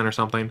 3% or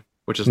something,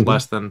 which is Mm-hmm.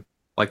 less than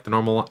like the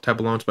normal type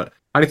of loans. But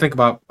how do you think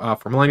about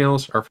for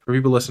millennials or for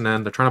people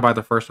listening, they're trying to buy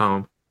their first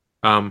home?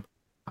 Um,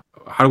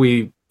 how do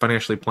we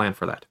financially plan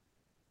for that?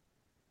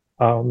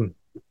 Um,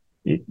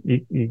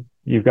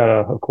 you've got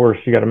to, of course,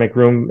 you got to make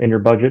room in your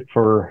budget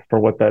for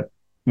what that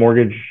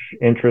mortgage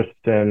interest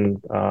and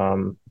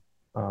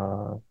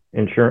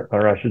insurance,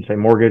 or I should say,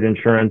 mortgage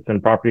insurance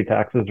and property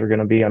taxes are going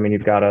to be. I mean,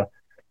 you've got to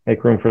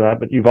make room for that,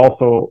 but you've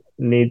also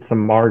need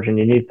some margin.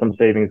 You need some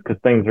savings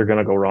because things are going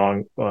to go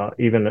wrong.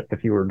 Even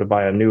if you were to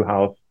buy a new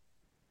house,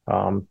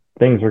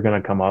 things are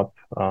going to come up.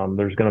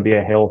 There's going to be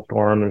a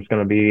hailstorm. There's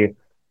going to be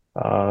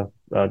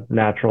a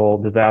natural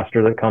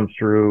disaster that comes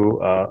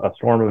through, a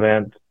storm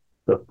event.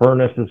 The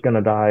furnace is going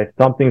to die.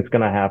 Something's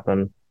going to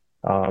happen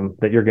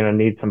that you're going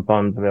to need some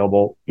funds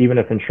available. Even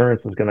if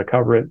insurance is going to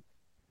cover it,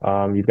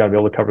 you've got to be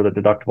able to cover the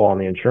deductible on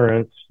the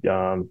insurance.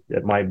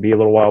 It might be a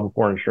little while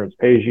before insurance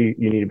pays you.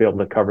 You need to be able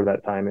to cover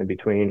that time in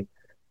between.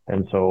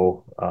 And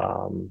so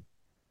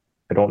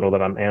I don't know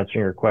that I'm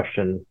answering your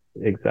question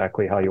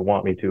exactly how you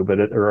want me to, but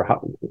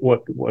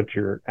what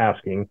you're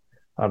asking,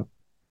 um,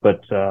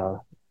 but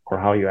or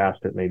how you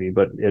asked it maybe.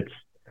 But it's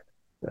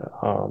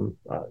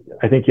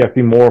I think you have to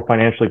be more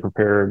financially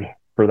prepared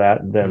for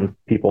that Mm-hmm. than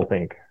people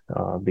think,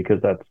 because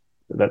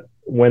that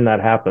when that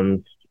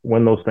happens,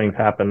 when those things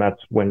happen,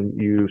 that's when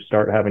you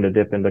start having to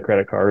dip into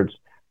credit cards.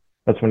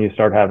 That's when you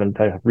start having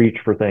to reach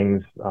for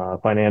things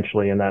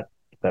financially, and that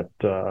uh,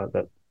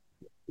 that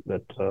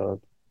that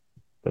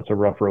that's a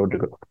rough road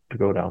to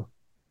go down.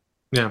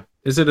 Yeah,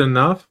 is it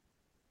enough?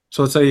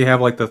 So let's say you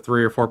have like the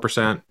 3 or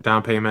 4%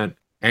 down payment,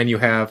 and you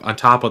have on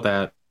top of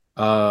that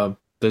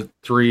the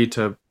 3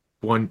 to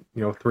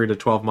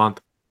 12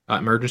 month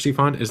emergency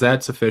fund. Is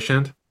that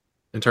sufficient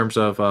in terms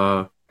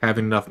of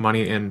having enough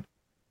money in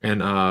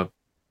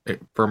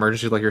for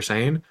emergencies, like you're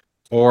saying,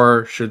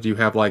 or should you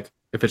have like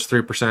if it's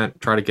 3%,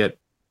 try to get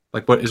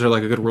like what is there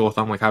like a good rule of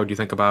thumb? Like how would you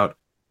think about,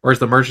 or is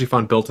the emergency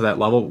fund built to that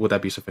level? Would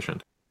that be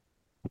sufficient?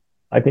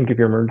 I think if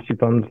your emergency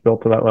fund's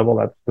built to that level,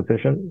 that's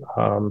sufficient.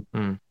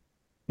 Mm,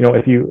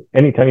 If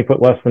anytime you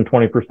put less than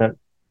 20%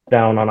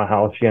 down on a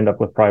house, you end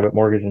up with private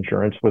mortgage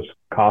insurance, which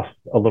costs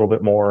a little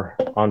bit more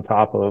on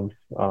top of,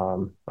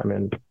 I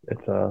mean,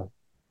 it's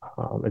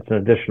an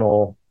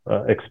additional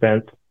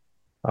expense.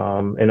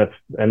 And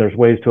there's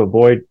ways to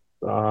avoid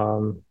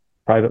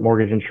private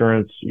mortgage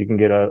insurance. You can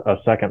get a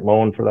second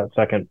loan for that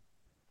second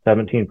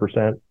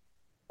 17%.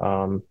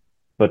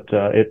 But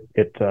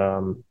it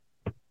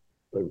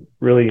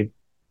really,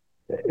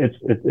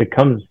 it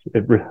comes,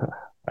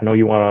 I know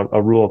you want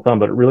a rule of thumb,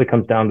 but it really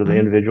comes down to the mm,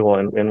 individual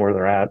and where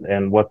they're at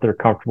and what they're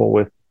comfortable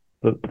with,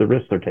 the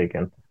risks they're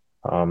taking.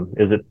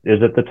 Is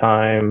it the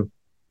time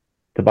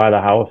to buy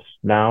the house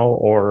now,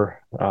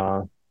 or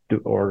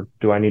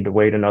do I need to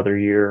wait another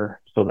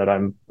year so that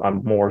I'm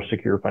more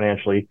secure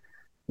financially?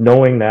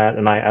 Knowing that,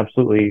 and I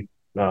absolutely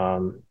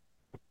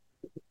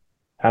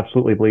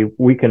believe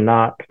we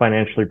cannot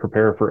financially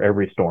prepare for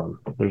every storm.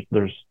 mm.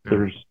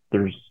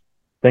 There's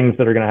things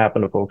that are going to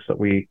happen to folks that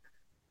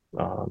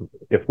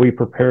if we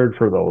prepared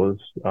for those,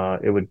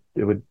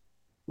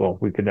 well,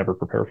 we could never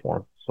prepare for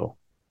them. So,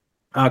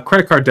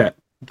 Credit card debt.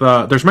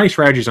 There's many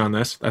strategies on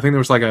this. I think there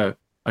was like a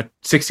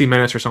 60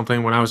 minutes or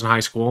something when I was in high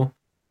school.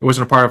 It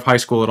wasn't a part of high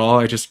school at all.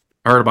 I just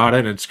heard about it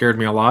and it scared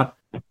me a lot.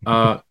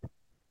 Uh,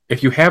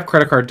 if you have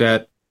credit card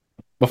debt,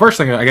 well, first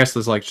thing I guess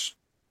is like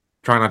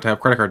try not to have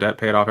credit card debt,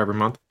 pay it off every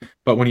month.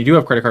 But when you do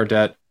have credit card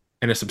debt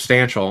and it's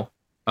substantial,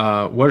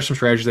 what are some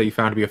strategies that you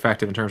found to be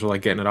effective in terms of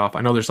like getting it off?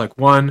 I know there's like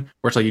one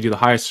where it's like you do the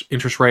highest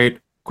interest rate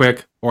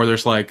quick, or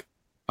there's like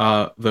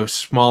the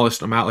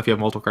smallest amount, like if you have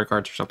multiple credit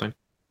cards or something.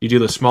 You do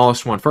the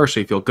smallest one first, so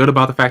you feel good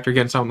about the fact you're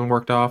getting something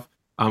worked off.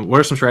 What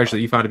are some strategies that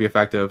you found to be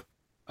effective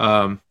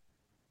um,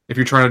 if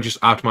you're trying to just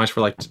optimize for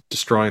like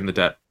destroying the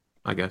debt?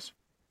 I guess.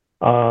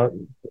 uh,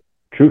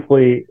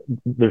 truthfully,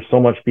 there's so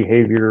much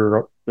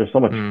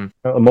Mm,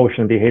 emotion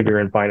and behavior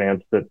in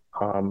finance that,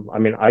 I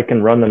mean, I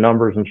can run the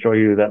numbers and show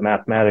you that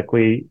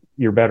mathematically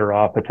you're better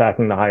off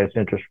attacking the highest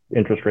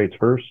interest rates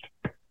first,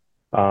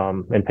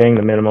 and paying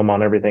the minimum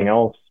on everything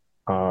else.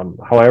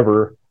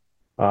 However,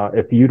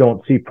 if you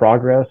don't see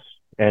progress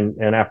and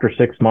after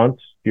 6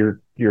 months you're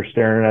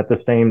staring at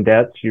the same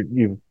debts,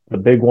 you've the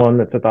big one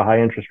that's at the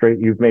high interest rate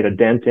you've made a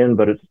dent in,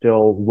 but it's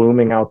still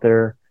looming out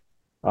there.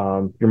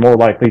 You're more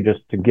likely just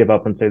to give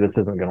up and say this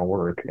isn't going to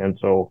work. And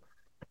so,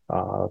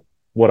 uh,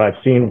 what I've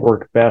seen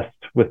work best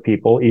with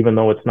people, even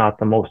though it's not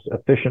the most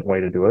efficient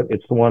way to do it,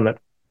 it's the one that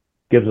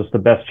gives us the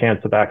best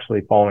chance of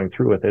actually following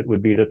through with it,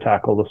 would be to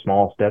tackle the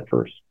smallest debt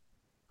first.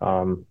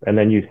 And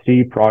then you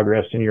see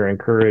progress and you're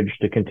encouraged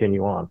to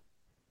continue on.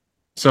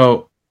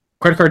 so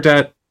credit card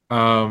debt,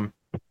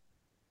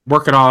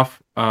 work it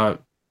off.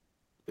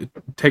 It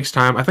takes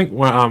time. I think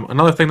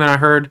another thing that I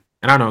heard,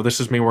 and I don't know, this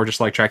is me. We're just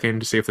like checking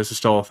to see if this is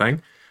still a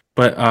thing,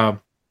 but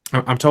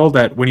I'm told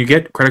that when you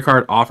get credit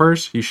card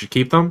offers, you should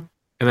keep them,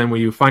 and then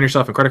when you find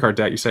yourself in credit card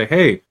debt, you say,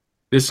 "Hey,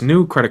 this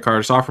new credit card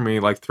is offering me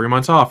like 3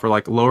 months off or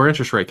like lower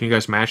interest rate. Can you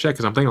guys match that?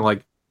 Because I'm thinking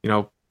like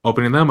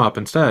opening them up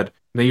instead."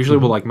 And they usually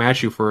will Mm-hmm. like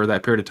match you for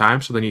that period of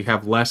time, so then you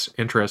have less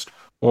interest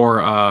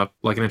or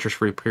like an interest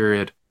free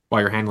period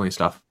while you're handling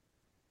stuff.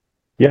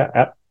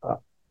 Yeah,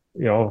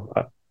 you know,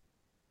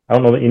 I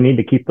don't know that you need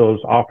to keep those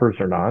offers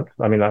or not.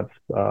 I mean,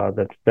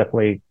 that's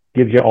definitely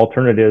gives you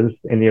alternatives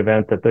in the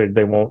event that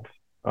they won't.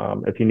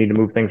 If you need to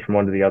move things from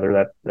one to the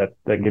other,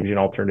 that gives you an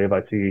alternative.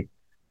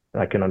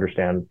 I can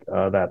understand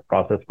that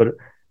process, but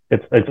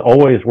it's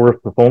always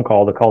worth the phone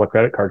call to call the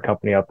credit card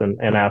company up and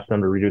Hmm. ask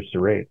them to reduce the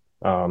rate.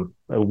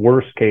 The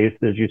worst case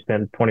is you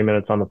spend 20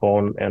 minutes on the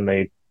phone and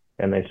they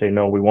say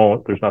no, we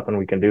won't. There's nothing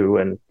we can do,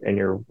 and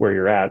you're where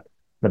you're at.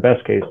 In the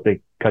best case, they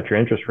cut your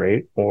interest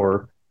rate,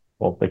 or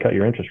well, they cut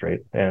your interest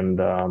rate, and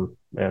uh,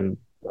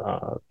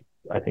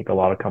 I think a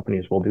lot of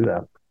companies will do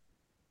that.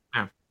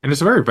 Yeah. And it's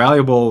very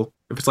valuable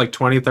if it's like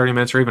 20, 30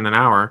 minutes or even an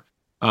hour.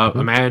 Mm-hmm.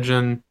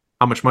 Imagine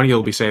how much money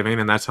you'll be saving,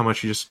 and that's how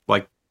much you just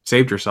like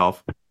saved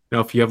yourself.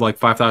 If you have like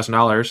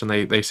 $5,000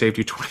 and they saved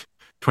you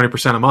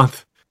 20% a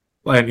month,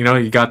 and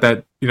you got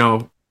that,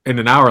 in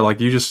an hour, like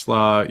you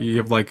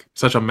have like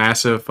such a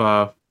massive,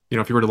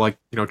 if you were to like,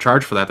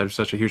 charge for that, there's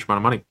such a huge amount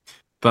of money.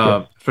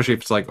 Yes. Especially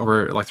if it's like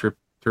over like 3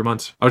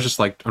 months. I was just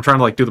like, I'm trying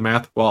to like do the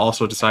math while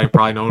also deciding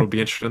probably no one would be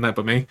interested in that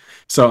but me.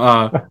 So,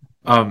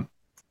 um,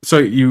 so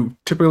you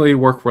typically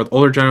work with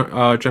older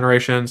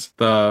generations,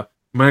 the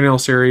millennial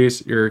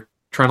series. You're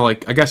trying to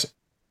like, I guess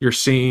you're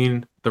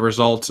seeing the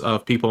results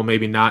of people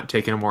maybe not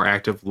taking a more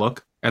active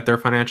look at their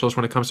financials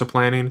when it comes to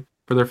planning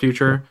for their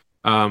future.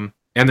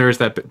 And there is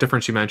that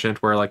difference you mentioned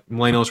where like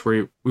millennials,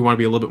 where we want to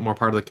be a little bit more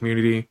part of the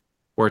community,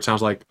 where it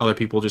sounds like other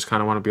people just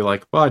kind of want to be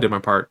like, well, I did my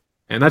part,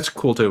 and that's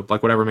cool too.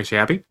 Like whatever makes you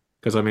happy,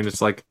 because I mean,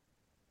 it's like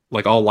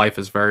all life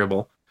is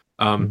variable.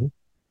 Um, Mm-hmm.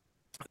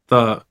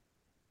 the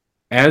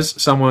as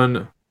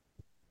someone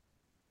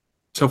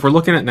So if we're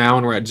looking at now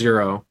and we're at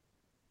zero,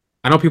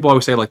 I know people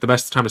always say like the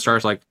best time to start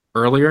is like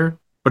earlier,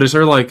 But is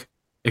there like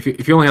if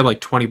you only had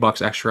like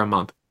 $20 extra a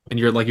month and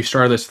you're like you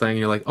started this thing and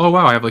you're like, oh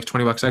wow, I have like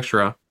 $20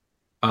 extra.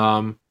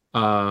 Um,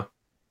 uh,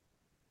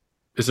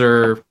 is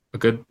there a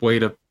good way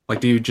to like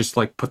do you just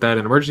like put that in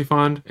an emergency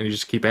fund and you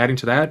just keep adding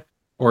to that,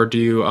 or do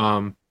you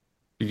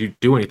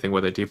do anything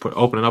with it? Do you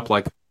open it up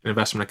like an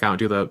investment account,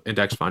 do the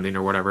index funding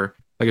or whatever?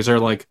 Like, is there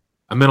like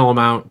a minimal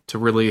amount to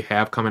really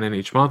have coming in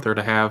each month or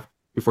to have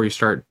before you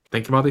start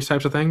thinking about these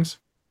types of things?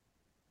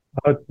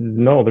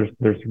 No, there's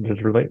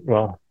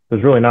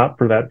really not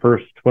for that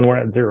first when we're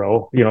at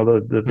zero. You know,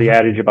 the Hmm.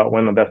 adage about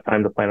when the best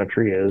time to plant a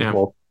tree is. Yeah.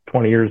 Well,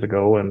 20 years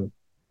ago, and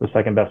the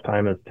second best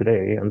time is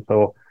today. And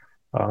so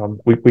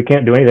we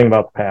can't do anything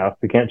about the past.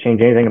 We can't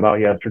change anything about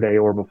yesterday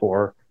or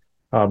before.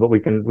 But we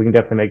can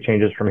definitely make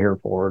changes from here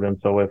forward. And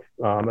so if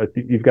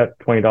you've got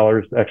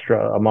 $20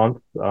 extra a month,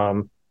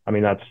 I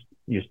mean that's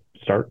you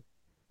start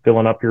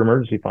filling up your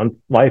emergency fund.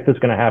 Life is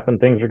going to happen.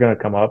 Things are going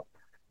to come up.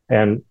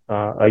 And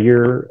a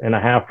year and a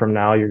half from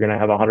now, you're going to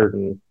have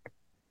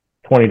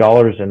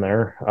 $120 in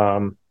there.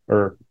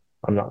 Or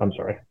I'm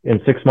sorry.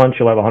 In 6 months,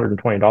 you'll have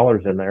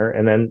 $120 in there,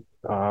 and then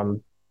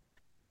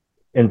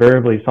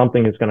invariably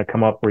something is going to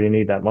come up where you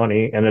need that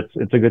money, and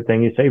it's a good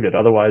thing you saved it.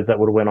 Otherwise, that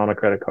would have went on a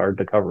credit card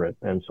to cover it.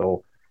 And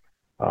so,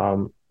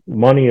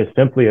 money is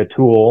simply a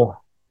tool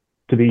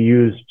to be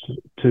used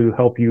to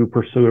help you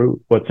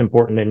pursue what's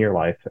important in your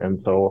life.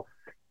 And so,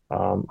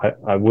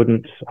 I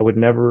would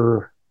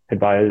never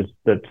advise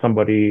that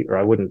somebody, or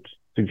I wouldn't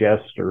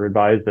suggest or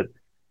advise that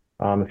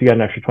if you got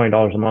an extra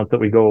 $20 a month, that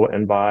we go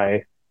and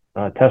buy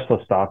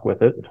Tesla stock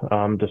with it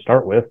to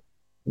start with.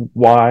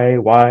 Why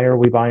are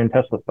we buying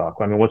Tesla stock?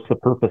 I mean, what's the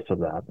purpose of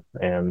that?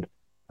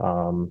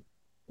 Um,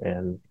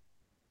 and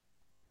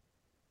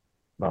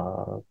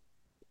uh,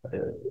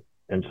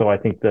 and so I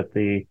think that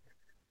the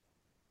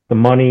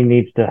money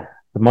needs to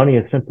the money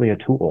is simply a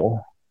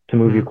tool to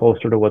move you Hmm.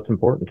 closer to what's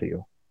important to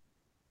you.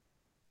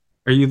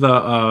 Are you the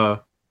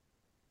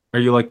are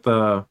you like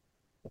the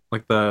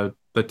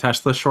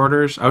Tesla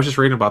shorters? I was just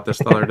reading about this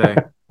the other day,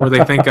 where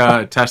they think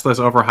Tesla's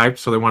overhyped,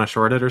 so they want to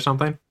short it or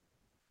something.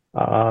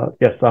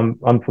 Yes, I'm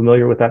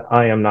familiar with that.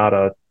 I'm not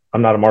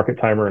a market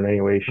timer in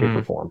any way, shape,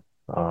 or Mm, form.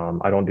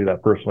 I don't do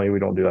that personally. We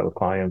don't do that with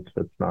clients.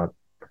 It's not.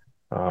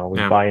 We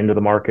yeah. buy into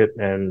the market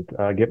and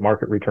get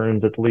market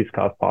returns at the least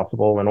cost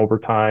possible. And over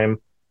time,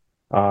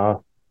 uh,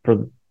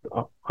 for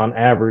on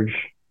average,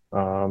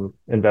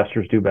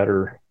 investors do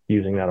better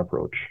using that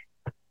approach.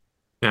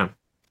 Yeah.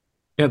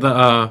 Yeah.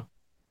 The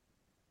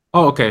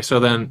oh, okay. So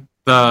then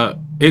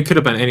it could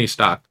have been any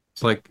stock.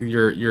 It's like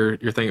your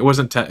thing. It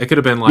wasn't. It could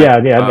have been like Yeah,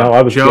 yeah. No,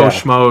 I was. Joe Yeah,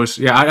 Schmo's.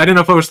 Yeah, I didn't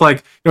know if it was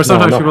like no,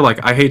 sometimes people are no,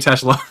 like I hate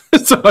Tesla,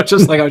 so it's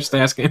just like I was just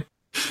asking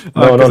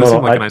no, no, because it no,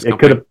 seemed no. like a nice It could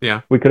company. have.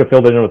 Yeah. We could have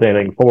filled it in with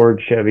anything.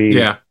 Ford, Chevy,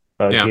 Yeah.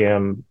 Yeah.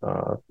 GM,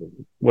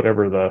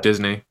 whatever the.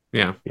 Disney.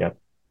 Yeah. Yeah.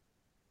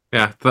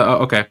 Yeah.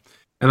 Okay.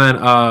 And then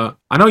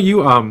I know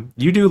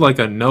you do like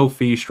a no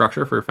fee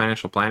structure for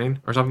financial planning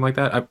or something like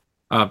that.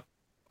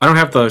 I don't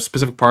have the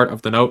specific part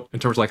of the note in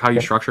terms of like how you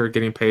Okay. structure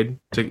getting paid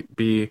to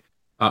be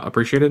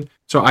appreciated.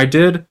 So I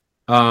did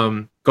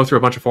go through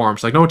a bunch of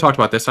forums. Like no one talked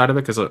about this side of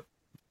it because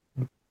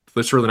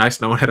it's really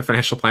nice. No one had a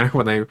financial planner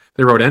when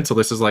they wrote in. So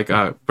this is like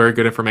very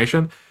good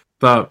information.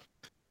 The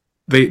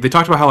they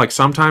talked about how like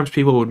sometimes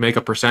people would make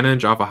a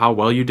percentage off of how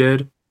well you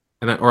did,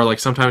 and then or like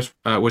sometimes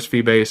it was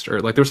fee based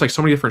or like there's like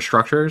so many different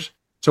structures.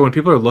 So when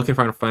people are looking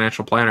for a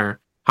financial planner,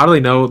 how do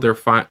they know they're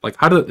fine? Like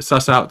how do they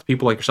suss out the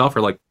people like yourself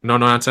are like no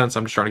nonsense?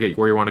 I'm just trying to get you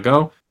where you want to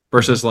go Mhm.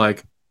 versus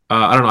like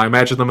I don't know. I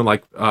imagine them in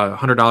like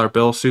 $100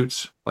 bill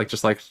suits, like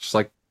just like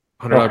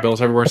 $100 Oh.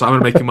 bills everywhere. So I'm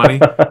gonna make you money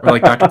or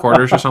like Dr.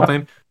 Quarters or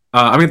something.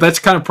 I mean that's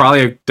kind of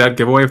probably a dead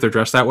giveaway if they're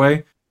dressed that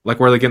way. Like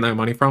where are they getting that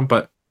money from?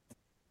 But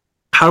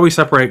how do we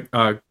separate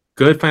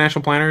good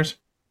financial planners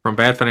from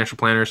bad financial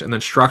planners? And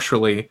then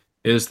structurally,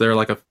 is there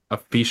like a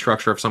fee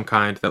structure of some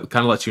kind that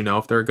kind of lets you know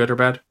if they're good or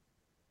bad?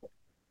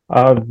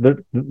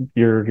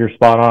 You're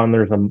spot on.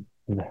 There's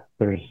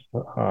there's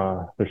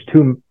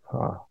two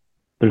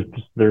there's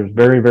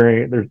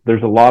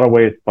there's a lot of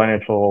ways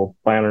financial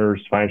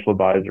planners, financial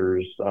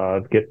advisors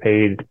get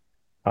paid.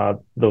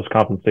 Those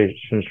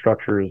compensation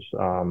structures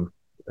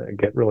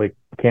get really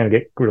can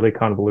get really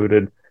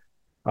convoluted.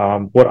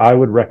 What I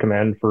would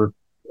recommend for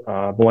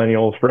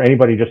millennials, for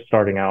anybody just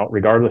starting out,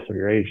 regardless of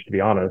your age, to be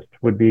honest,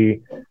 would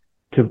be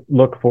to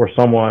look for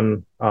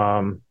someone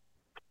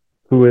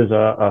who is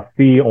a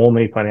fee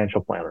only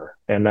financial planner.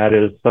 And that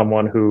is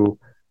someone who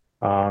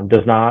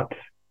does not,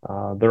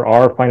 there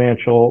are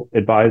financial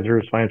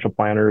advisors, financial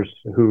planners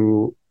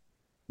who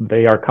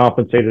they are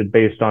compensated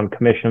based on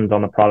commissions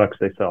on the products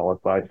they sell.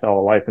 If I sell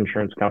a life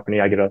insurance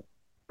company, I get a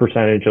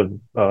percentage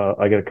of,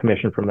 I get a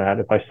commission from that.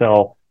 If I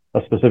sell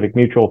a specific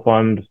mutual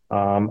fund,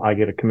 I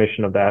get a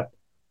commission of that.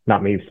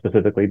 Not me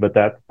specifically, but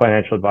that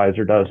financial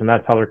advisor does. And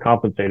that's how they're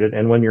compensated.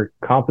 And when you're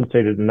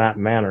compensated in that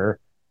manner,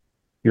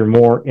 you're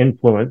more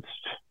influenced.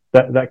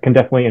 That can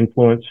definitely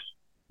influence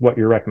what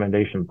your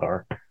recommendations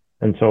are.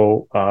 And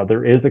so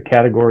there is a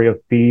category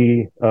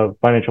of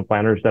financial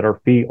planners that are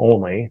fee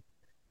only,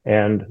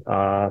 and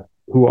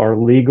who are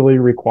legally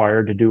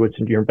required to do what's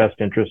in your best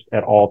interest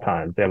at all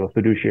times. They have a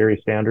fiduciary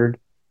standard.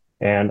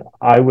 And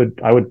I would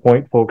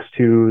point folks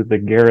to the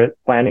Garrett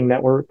Planning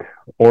Network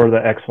or the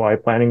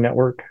XY Planning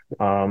Network.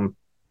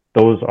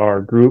 Those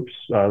are groups.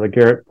 The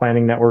Garrett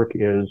Planning Network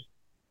is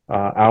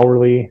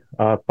hourly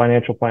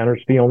financial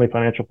planners, fee only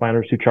financial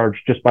planners who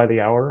charge just by the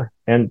hour,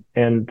 and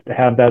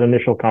have that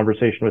initial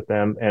conversation with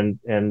them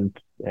and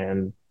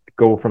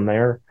go from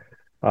there.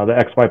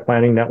 The XY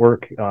Planning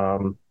Network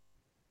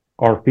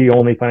are fee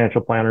only financial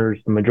planners.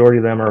 The majority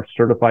of them are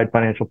certified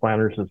financial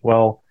planners as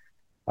well,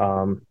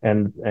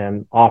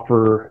 and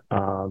offer.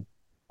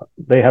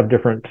 They have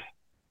different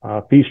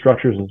fee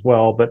structures as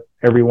well, but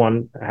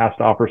everyone has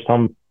to offer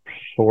some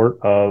sort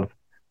of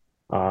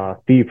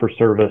fee for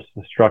service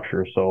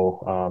structure.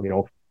 So,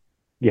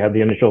 you have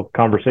the initial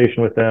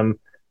conversation with them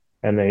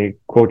and they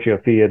quote you a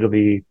fee. It'll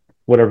be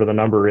whatever the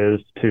number is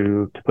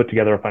to put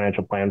together a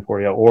financial plan for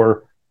you,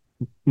 or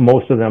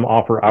most of them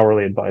offer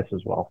hourly advice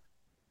as well.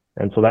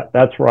 And so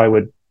that's where I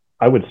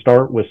would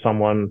start with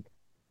someone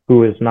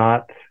who is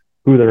not,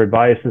 who their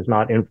advice is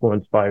not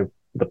influenced by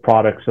the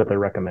products that they're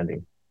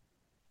recommending.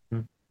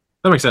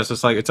 That makes sense.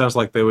 It's like, it sounds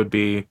like they would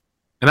be,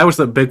 and that was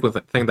the big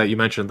thing that you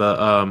mentioned.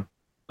 The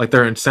like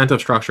their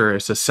incentive structure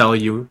is to sell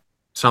you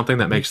something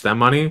that makes them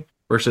money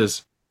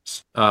versus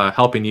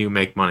helping you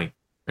make money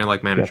and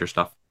like manage your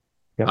stuff.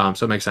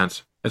 So it makes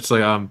sense. It's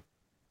like I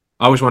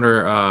always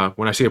wonder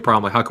when I see a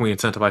problem, like how can we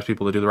incentivize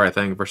people to do the right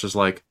thing versus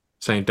like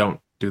saying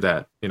don't do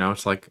that.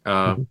 It's like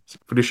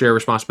fiduciary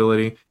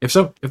responsibility. If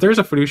there's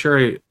a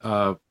fiduciary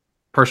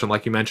person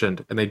like you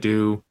mentioned, and they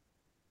do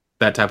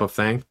that type of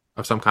thing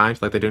of some kind,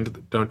 like they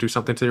don't do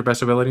something to their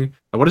best ability,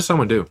 what does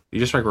someone do? You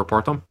just like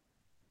report them?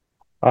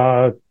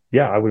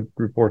 Yeah, I would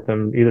report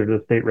them either to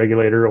the state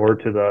regulator or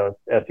to the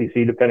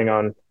SEC, depending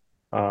on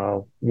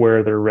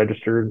where they're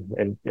registered,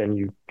 and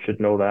you should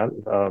know that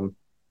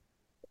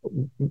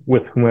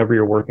with whomever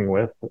you're working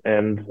with.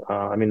 And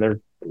I mean, they're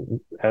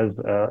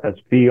as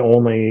fee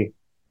only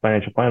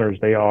financial planners,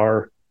 they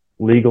are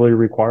legally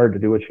required to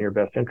do what's in your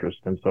best interest.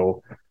 And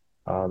so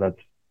that's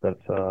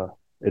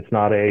it's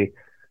not a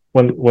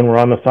when we're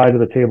on the side of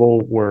the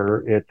table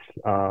where it's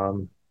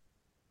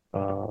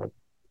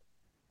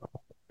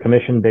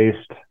commission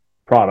based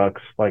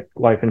products like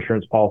life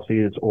insurance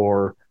policies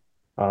or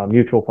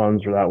mutual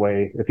funds, or that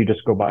way, if you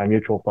just go buy a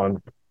mutual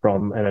fund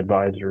from an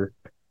advisor,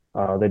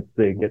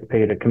 they get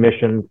paid a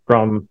commission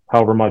from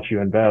however much you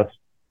invest.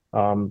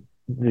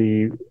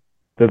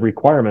 The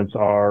requirements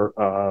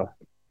are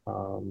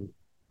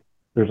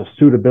there's a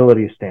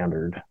suitability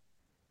standard,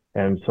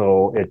 and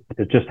so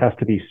it just has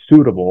to be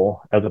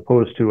suitable, as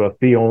opposed to a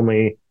fee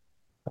only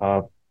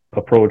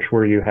approach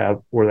where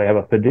they have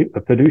a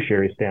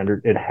fiduciary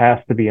standard. It has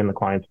to be in the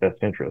client's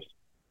best interest,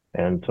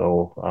 and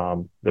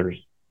so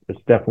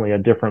it's definitely a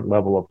different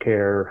level of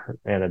care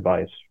and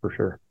advice for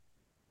sure.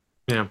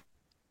 Yeah.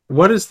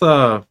 What's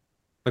the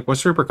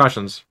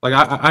repercussions?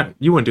 Like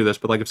you wouldn't do this,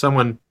 but like if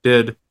someone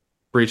did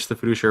breach the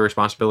fiduciary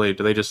responsibility,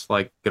 do they just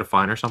like get a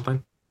fine or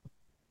something?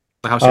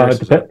 Like how serious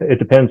is it? It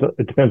depends.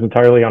 It depends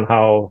entirely on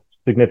how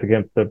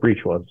significant the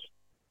breach was.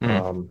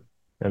 And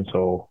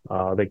so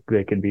they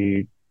could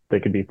be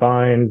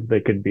fined.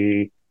 They could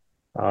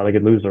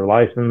lose their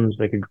license.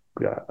 They could,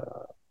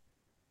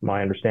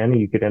 my understanding,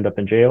 you could end up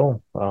in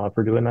jail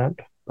for doing that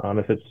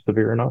if it's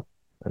severe enough.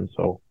 And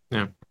so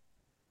yeah.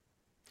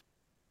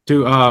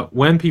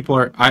 When people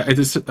are, I'm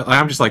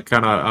just like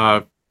kind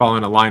of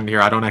following a line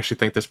here. I don't actually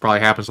think this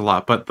probably happens a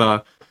lot, but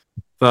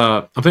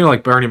I'm thinking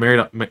like Bernie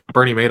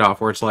Madoff,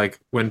 where it's like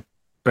when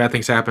bad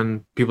things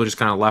happen, people just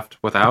kind of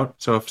left without.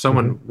 So if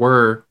someone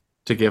were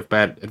to give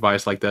bad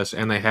advice like this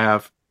and they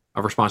have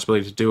a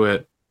responsibility to do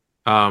it,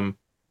 are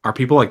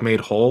people like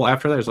made whole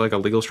after that? Is there like a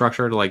legal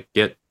structure to like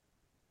get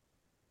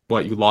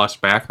what you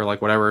lost back or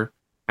like whatever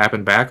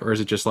happened back, or is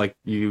it just like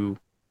you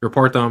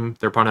report them,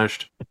 they're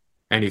punished,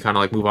 and you kind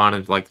of like move on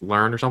and like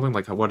learn or something?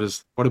 Like what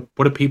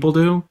do people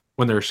do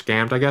when they're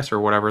scammed, I guess, or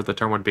whatever the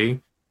term would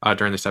be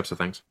during these types of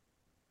things?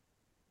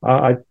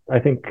 I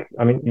think,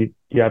 I mean,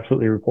 you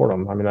absolutely report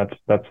them. I mean, that's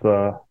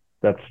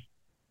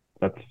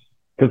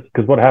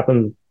because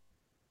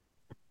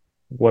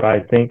what I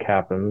think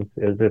happens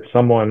is if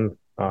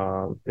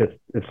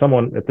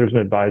there's an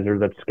advisor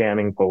that's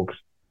scamming folks,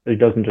 it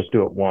doesn't just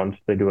do it once,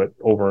 they do it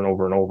over and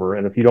over and over.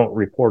 And if you don't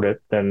report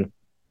it, then,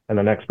 and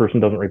the next person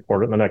doesn't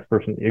report it, and the next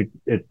person,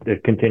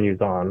 it continues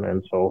on.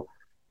 And so,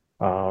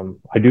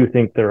 I do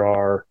think there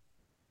are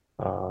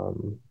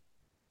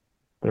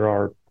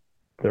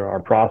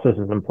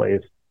processes in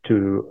place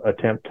to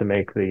attempt to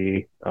make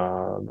the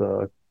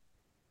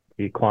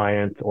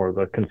client or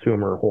the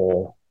consumer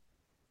whole.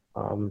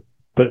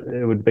 But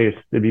it'd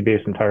be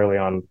based entirely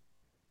on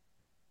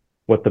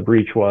what the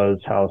breach was,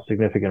 how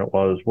significant it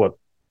was, what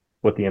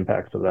the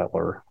impacts of that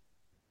were.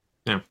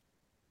 Yeah.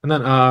 And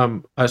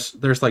then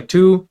there's like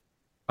two,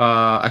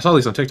 I saw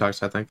these on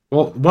TikToks, I think.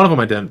 Well, one of them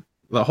I didn't.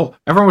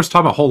 Everyone was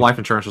talking about whole life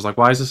insurance. Was like,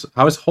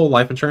 how is whole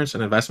life insurance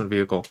an investment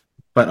vehicle?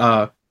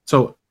 But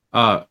whole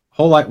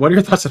life, what are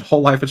your thoughts on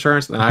whole life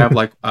insurance? And I have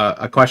like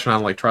a question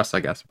on like trust, I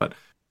guess. But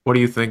what do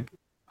you think?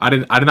 I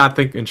did not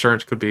think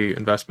insurance could be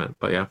investment,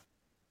 but yeah.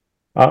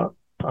 Uh,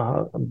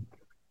 uh,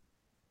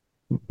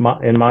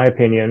 in my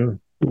opinion,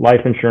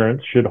 life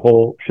insurance should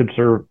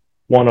serve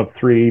one of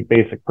three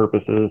basic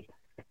purposes.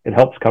 It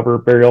helps cover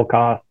burial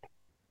costs.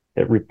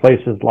 It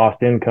replaces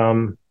lost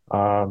income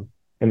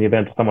in the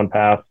event someone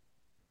passed,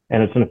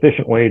 and it's an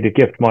efficient way to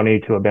gift money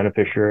to a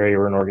beneficiary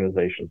or an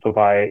organization. So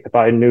if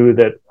I knew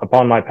that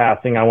upon my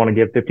passing I want to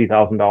give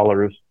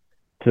 $50,000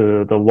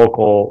 to the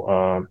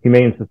local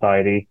humane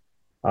society,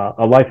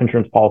 a life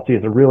insurance policy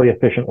is a really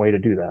efficient way to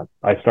do that.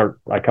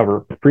 I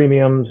cover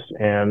premiums,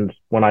 and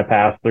when I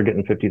pass, they're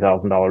getting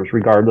 $50,000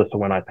 regardless of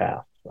when I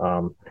pass.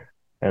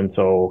 And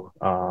so,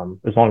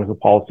 as long as the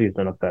policy is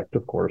in effect,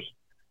 of course.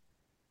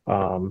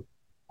 Um,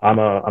 I'm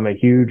a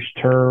huge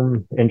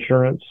term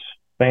insurance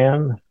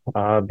fan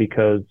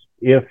because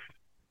if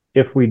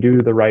we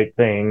do the right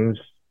things,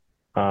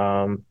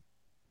 um,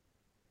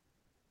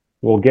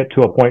 we'll get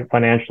to a point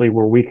financially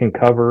where we can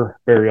cover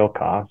burial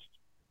costs,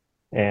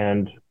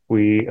 and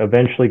we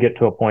eventually get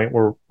to a point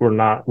where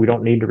we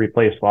don't need to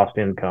replace lost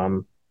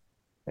income,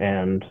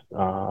 and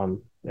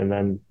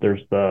then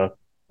there's the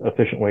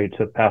efficient way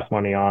to pass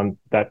money on.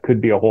 That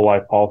could be a whole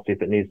life policy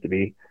if it needs to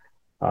be,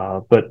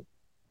 but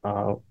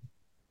uh,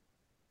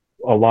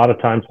 a lot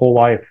of times whole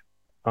life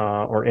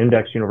or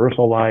index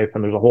universal life,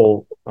 and there's a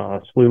whole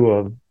slew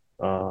of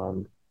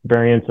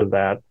variants of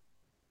that,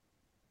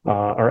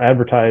 are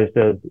advertised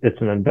as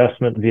it's an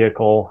investment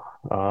vehicle.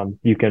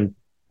 You can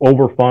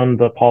overfund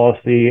the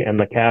policy, and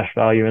the cash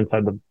value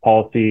inside the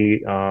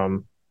policy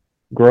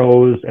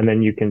grows, and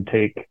then you can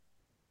take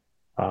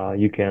a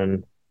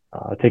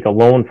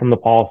loan from the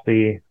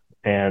policy,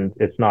 and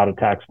it's not a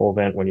taxable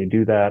event when you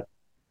do that.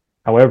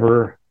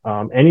 However,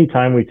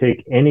 anytime we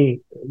take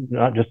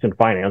not just in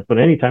finance, but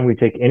anytime we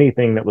take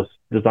anything that was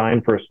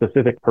designed for a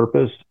specific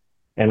purpose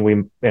and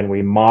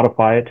we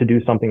modify it to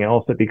do something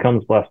else, it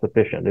becomes less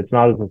efficient. It's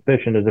not as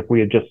efficient as if we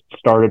had just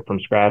started from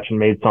scratch and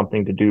made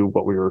something to do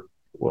what we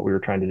were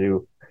trying to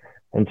do.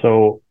 And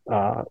so,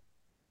 a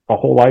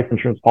whole life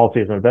insurance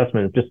policy as an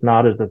investment is just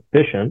not as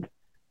efficient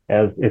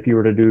as if you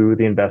were to do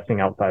the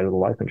investing outside of the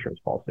life insurance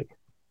policy.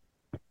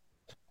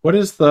 What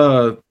is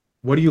the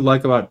what do you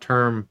like about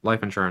term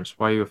life insurance?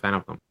 Why are you a fan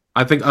of them?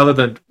 I think other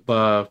than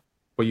the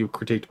what you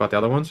critiqued about the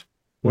other ones,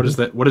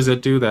 Mm-hmm. what does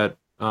it do that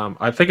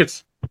I think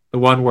it's the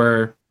one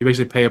where you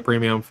basically pay a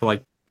premium for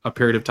like a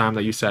period of time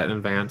that you set in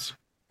advance,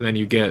 and then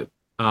you get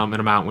an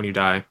amount when you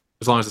die,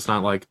 as long as it's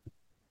not like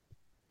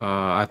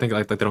I think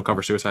like they don't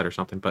cover suicide or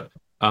something. But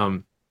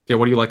yeah,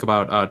 what do you like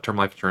about term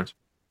life insurance?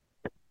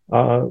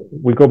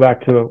 We go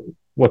back to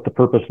what the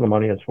purpose of the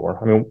money is for.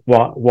 I mean,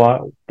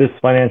 what this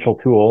financial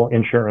tool,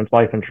 insurance,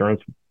 life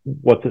insurance,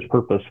 what's its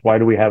purpose? Why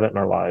do we have it in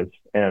our lives?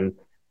 And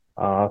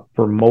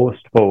for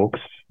most folks,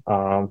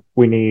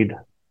 we need,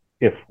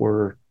 if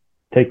we're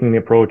taking the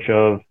approach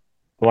of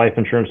life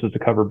insurance is to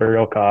cover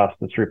burial costs,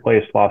 it's to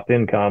replace lost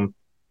income.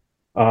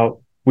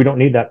 We don't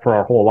need that for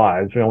our whole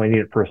lives. We only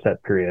need it for a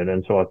set period.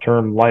 And so a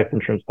term life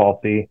insurance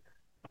policy,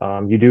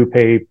 you do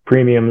pay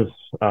premiums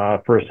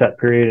for a set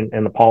period,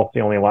 and the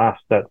policy only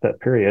lasts that set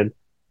period.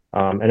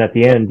 And at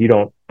the end,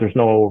 there's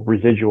no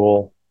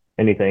residual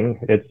anything.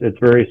 It's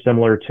very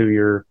similar to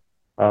your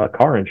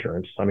car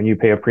insurance. I mean, you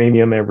pay a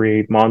premium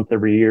every month,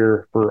 every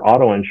year for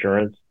auto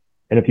insurance.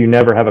 And if you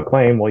never have a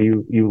claim, well,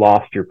 you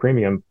lost your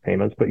premium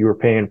payments, but you were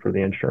paying for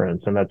the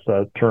insurance. And that's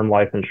a term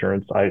life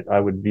insurance. I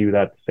would view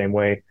that the same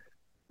way.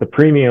 The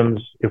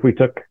premiums, if we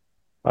took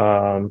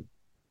I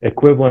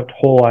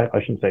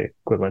shouldn't say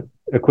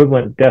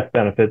equivalent death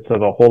benefits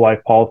of a whole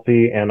life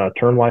policy and a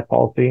term life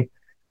policy,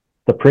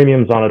 the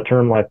premiums on a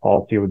term life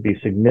policy would be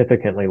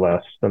significantly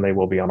less than they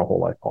will be on a whole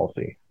life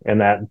policy. And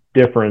that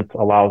difference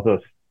allows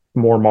us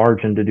more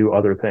margin to do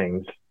other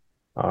things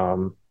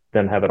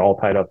than have it all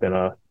tied up in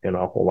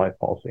a whole life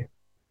policy.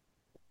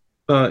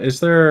 Is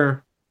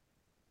there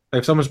like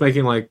if someone's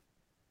making like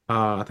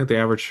I think the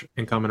average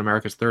income in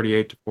America is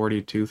 38 to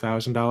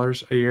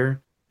 $42,000 a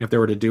year. If they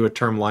were to do a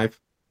term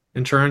life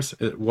insurance,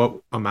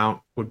 what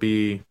amount would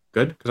be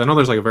good? Because I know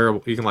there's like a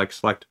variable you can like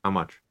select how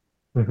much.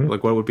 Mm-hmm.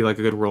 Like what would be like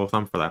a good rule of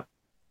thumb for that?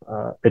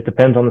 It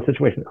depends on the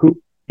situation.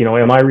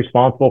 Am I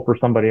responsible for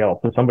somebody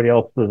else? Is somebody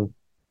else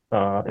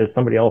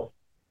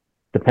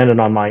dependent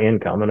on my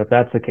income? And if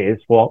that's the case,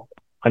 well,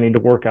 I need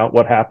to work out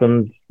what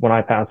happens when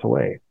I pass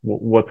away.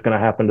 What's going to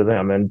happen to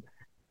them,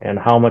 and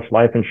how much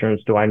life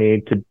insurance do I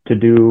need to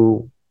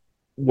do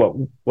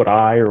what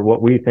I or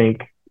what we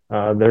think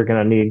they're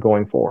going to need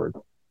going forward.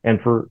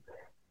 And for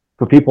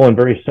people in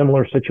very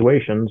similar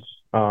situations,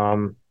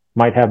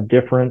 might have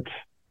different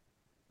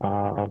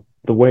the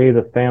way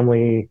the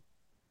family.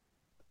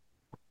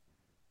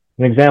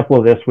 An example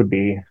of this would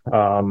be,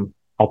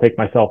 I'll take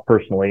myself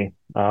personally.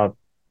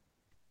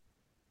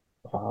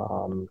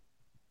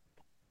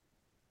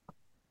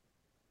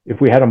 If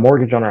we had a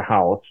mortgage on our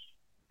house,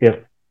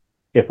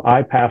 if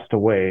I passed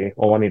away,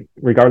 well, I mean,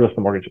 regardless of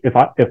the mortgage,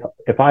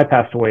 if I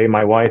passed away,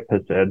 my wife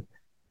has said,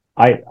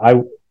 I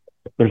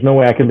there's no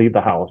way I can leave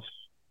the house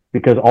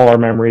because all our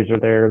memories are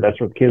there. That's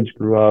where the kids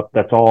grew up.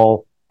 That's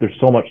all. There's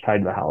so much tied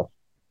to the house.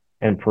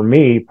 And for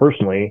me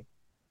personally,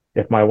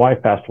 if my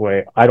wife passed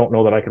away, I don't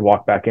know that I could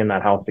walk back in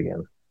that house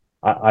again.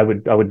 I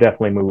would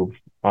definitely move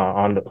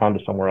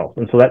onto somewhere else.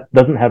 And so that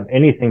doesn't have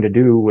anything to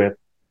do with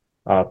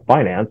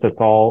finance. It's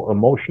all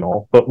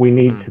emotional, but we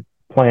need Mm, to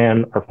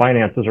plan our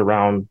finances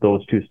around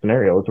those two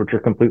scenarios, which are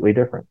completely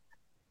different.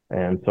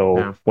 And so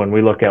yeah. when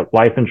we look at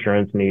life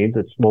insurance needs,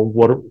 it's, well,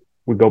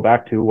 we go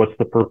back to what's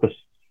the purpose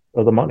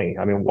of the money?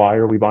 I mean, why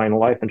are we buying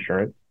life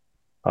insurance?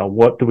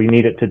 What do we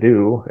need it to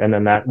do? And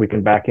then that we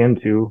can back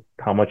into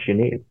how much you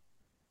need.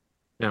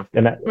 Yeah.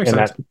 And that, Makes and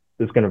sense.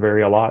 that is going to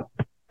vary a lot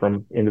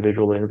from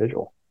individual to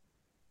individual.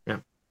 Yeah.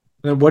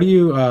 Then what do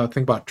you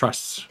think about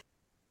trusts?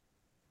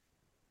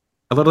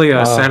 I literally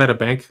Uh, sat at a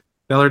bank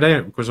the other day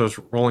because I was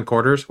rolling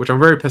quarters, which I'm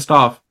very pissed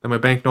off that my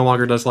bank no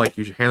longer does like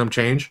you hand them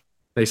change,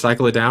 they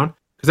cycle it down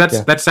because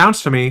yeah. that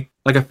sounds to me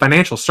like a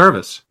financial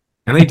service,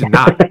 and they did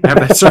not have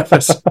that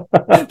service.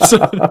 So,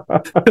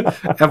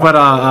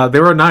 but they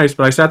were nice,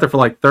 but I sat there for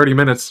like 30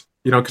 minutes,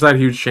 because I had a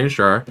huge change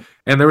jar,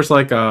 and there was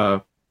like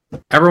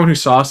everyone who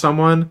saw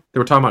someone, they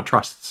were talking about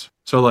trusts.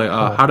 So like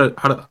Oh,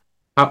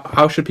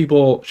 how should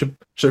people should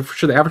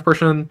the average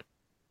person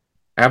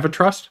have a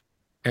trust?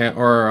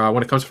 Or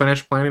when it comes to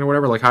financial planning or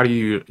whatever, like how do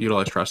you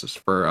utilize trusts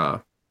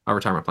for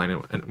retirement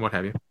planning and what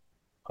have you?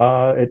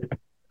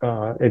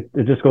 it,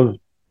 it just goes,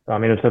 I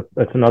mean,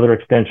 it's another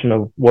extension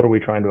of what are we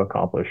trying to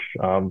accomplish?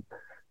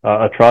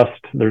 A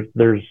trust,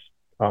 there's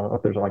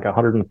like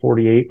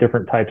 148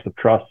 different types of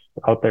trusts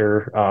out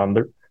there.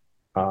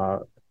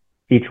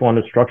 Each one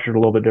is structured a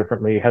little bit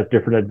differently, has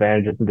different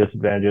advantages and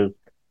disadvantages.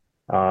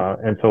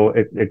 And so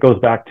it goes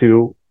back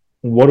to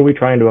what are we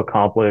trying to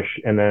accomplish?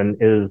 And then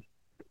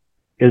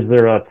is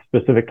there a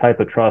specific type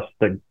of trust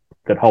that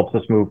helps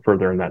us move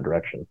further in that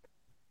direction?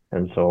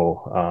 And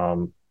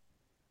so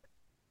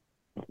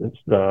it's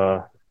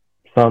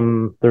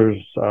there's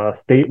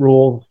state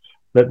rules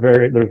that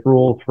vary. There's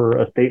rules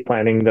for estate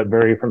planning that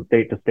vary from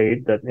state to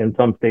state. That in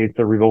some states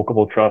a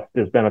revocable trust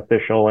is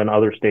beneficial, in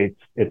other states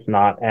it's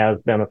not as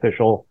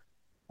beneficial.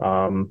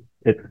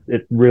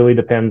 It really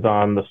depends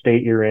on the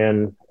state you're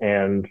in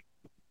and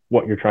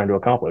what you're trying to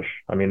accomplish.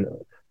 I mean,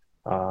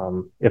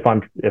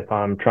 if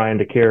I'm trying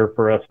to care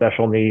for a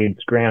special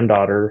needs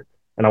granddaughter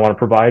and I want to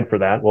provide for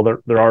that, well,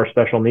 there are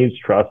special needs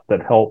trusts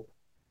that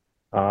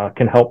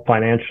can help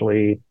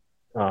financially,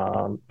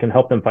 can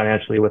help them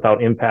financially without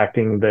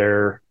impacting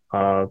the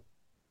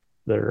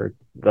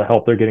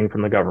help they're getting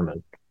from the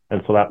government.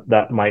 And so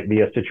that might be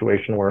a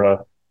situation where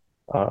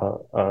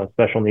a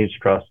special needs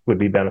trust would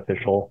be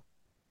beneficial.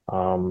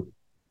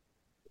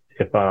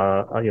 If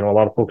a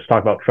lot of folks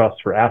talk about trusts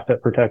for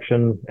asset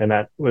protection, and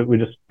that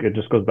it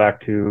just goes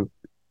back to,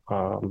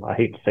 I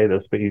hate to say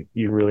this, but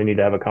you really need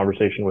to have a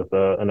conversation with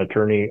an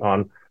attorney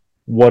on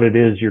what it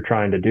is you're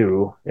trying to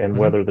do and Mm-hmm.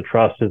 whether the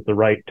trust is the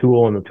right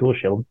tool in the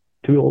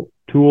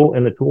tool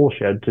in the tool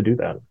shed to do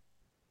that.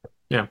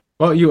 Yeah.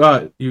 Well, you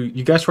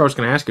guessed what I was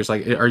going to ask you. It's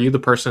like, are you the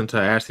person to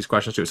ask these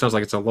questions to? It sounds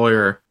like it's a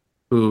lawyer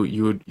who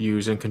you would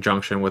use in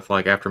conjunction with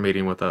like after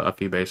meeting with a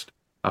fee based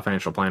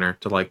financial planner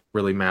to like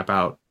really map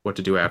out what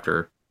to do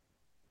after.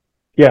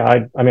 Yeah,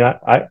 I mean,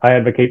 I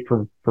advocate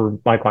for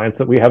my clients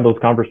that we have those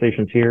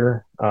conversations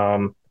here,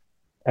 uh,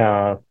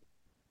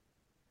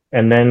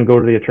 and then go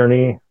to the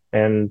attorney,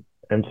 and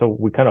so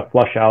we kind of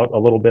flush out a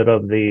little bit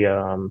of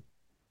the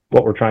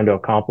what we're trying to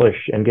accomplish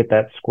and get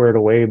that squared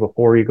away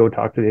before you go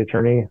talk to the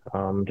attorney.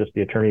 Just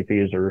the attorney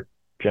fees are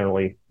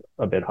generally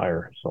a bit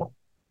higher. So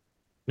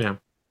Yeah.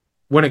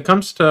 When it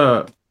comes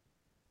to,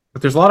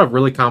 there's a lot of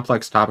really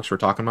complex topics we're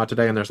talking about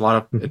today, and there's a lot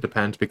of it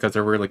depends because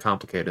they're really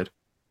complicated.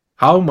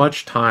 How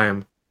much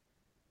time,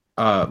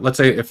 let's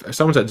say if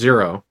someone's at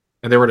zero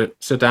and they were to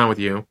sit down with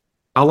you,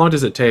 how long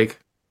does it take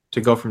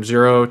to go from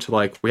zero to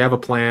like, we have a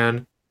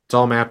plan, it's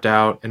all mapped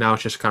out, and now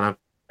it's just kind of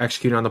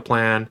executing on the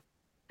plan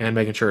and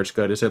making sure it's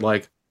good? Is it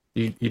like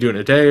you do it in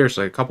a day, or is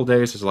it like a couple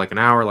days? Is it like an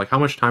hour? Like how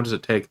much time does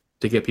it take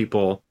to get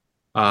people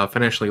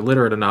financially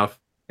literate enough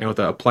and with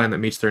a plan that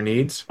meets their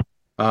needs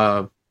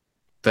uh,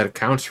 that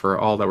accounts for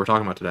all that we're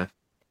talking about today?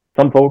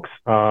 some folks,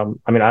 I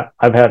mean,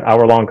 I've had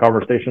hour-long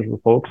conversations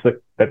with folks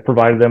that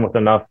provided them with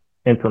enough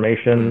Mm,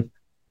 information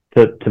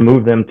to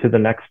move them to the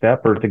next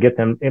step or to get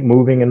them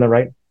moving in the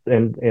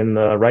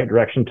right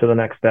direction to the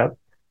next step.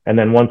 And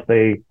then once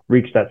they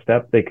reach that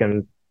step, they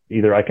can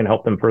either I can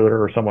help them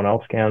further or someone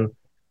else can.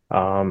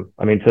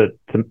 I mean,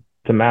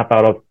 to map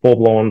out a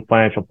full-blown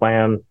financial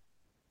plan,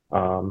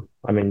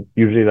 I mean,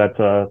 usually that's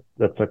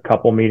a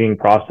couple meeting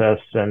process,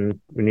 and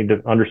we need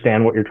to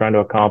understand what you're trying to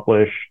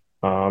accomplish,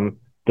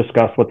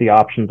 discuss what the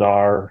options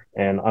are,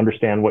 and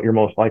understand what you're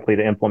most likely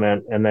to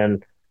implement, and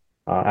then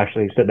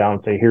actually sit down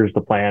and say, here's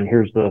the plan,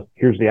 here's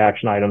the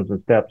action items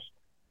and steps.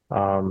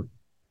 Um,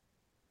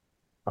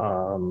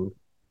 um,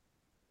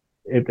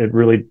 it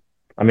really,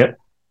 I mean,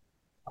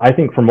 I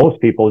think for most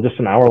people, just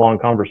an hour-long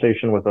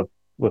conversation with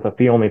a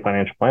fee-only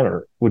financial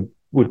planner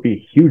would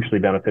be hugely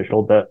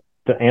beneficial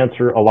to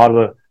answer a lot of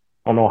the,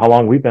 I don't know how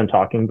long we've been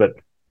talking, but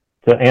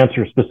to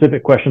answer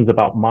specific questions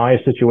about my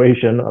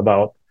situation,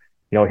 about,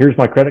 here's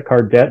my credit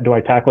card debt. Do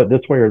I tackle it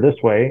this way or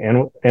this way?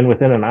 And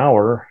within an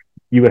hour,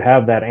 you would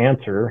have that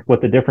answer,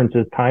 what the difference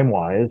is time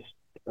wise,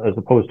 as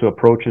opposed to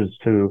approaches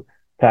to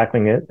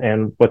tackling it,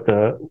 and what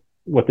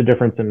the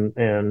difference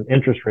in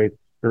interest rates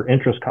or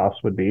interest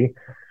costs would be,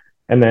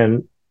 and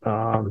then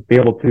be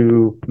able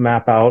to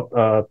map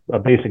out a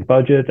basic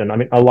budget. And I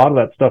mean, a lot of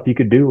that stuff you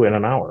could do in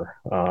an hour,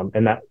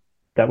 and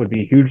that would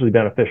be hugely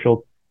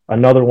beneficial.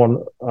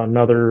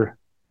 Another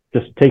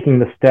just taking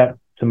the step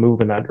to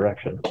move in that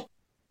direction.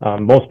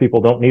 Most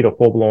people don't need a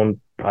full blown.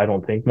 I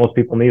don't think most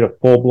people need a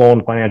full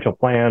blown financial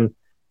plan,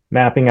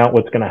 mapping out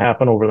what's going to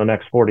happen over the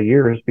next 40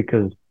 years,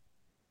 because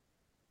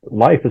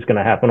life is going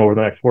to happen over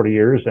the next 40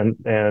 years,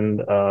 and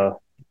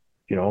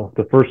you know,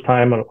 the first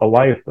time a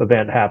life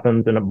event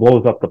happens and it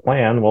blows up the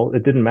plan, well,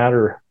 it didn't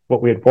matter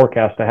what we had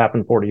forecast to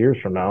happen 40 years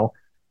from now.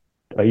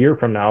 A year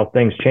from now,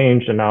 things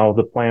changed, and now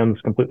the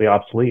plan's completely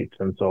obsolete.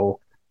 And so,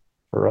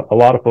 for a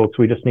lot of folks,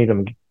 we just need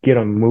them, get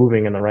them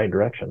moving in the right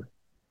direction.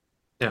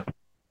 Yeah.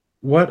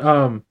 What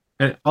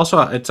and also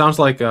it sounds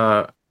like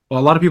well,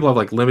 a lot of people have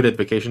like limited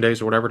vacation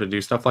days or whatever to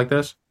do stuff like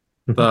this.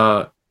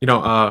 The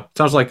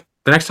sounds like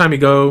the next time you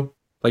go,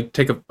 like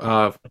take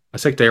a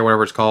sick day or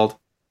whatever it's called,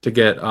 to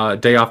get a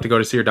day off to go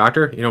to see your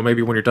doctor.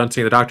 Maybe when you're done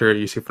seeing the doctor,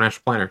 you see a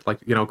financial planner.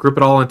 Like, group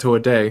it all into a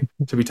day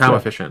to be time Yeah,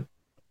 efficient.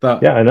 The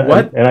yeah,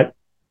 what? and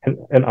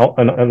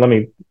let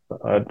me,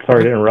 sorry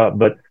Okay. to interrupt,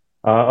 but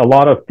a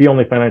lot of fee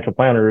only financial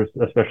planners,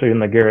 especially in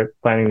the Garrett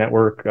Planning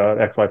Network,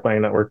 XY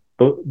Planning Network,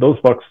 those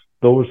folks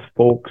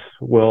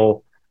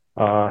will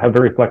have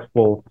very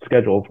flexible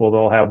schedules. Well,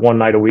 they'll have one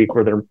night a week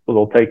where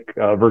they'll take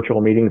virtual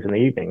meetings in the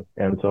evening,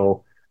 and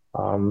so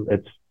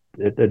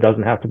it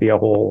doesn't have to be a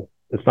whole.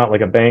 It's not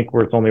like a bank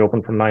where it's only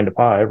open from 9 to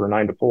 5 or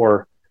 9 to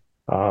 4.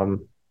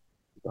 Um,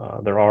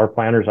 there are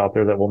planners out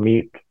there that will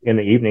meet in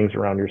the evenings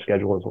around your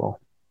schedule as well.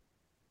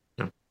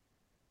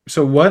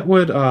 So what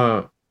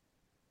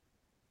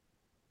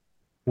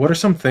are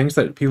some things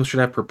that people should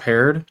have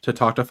prepared to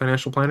talk to a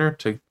financial planner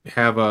to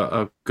have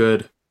a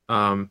good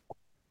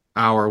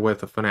hour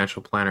with a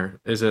financial planner?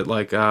 Is it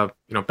like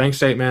bank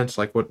statements?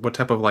 Like what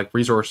type of like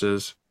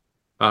resources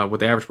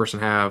would the average person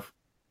have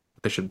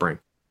they should bring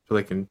so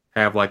they can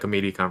have like a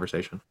meaty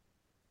conversation?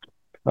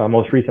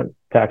 Most recent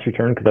tax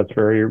return, because that's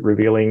very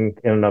revealing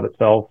in and of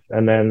itself,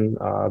 and then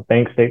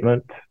bank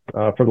statement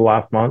for the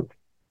last month,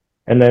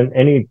 and then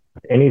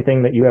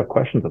anything that you have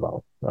questions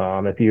about.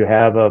 If you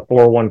have a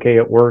 401k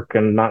at work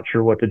and not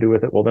sure what to do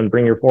with it, well, then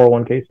bring your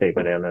 401k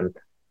statement in,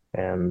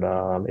 and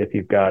if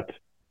you've got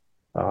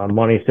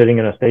money sitting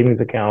in a savings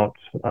account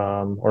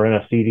or in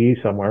a CD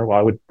somewhere, well,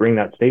 I would bring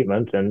that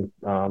statement, and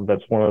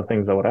that's one of the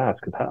things I would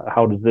ask: is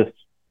how does this,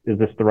 is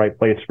this the right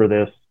place for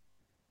this?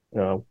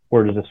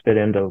 Where does this fit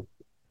into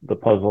the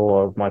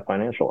puzzle of my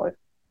financial life?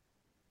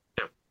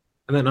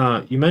 And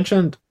then you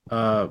mentioned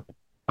how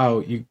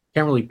you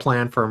can't really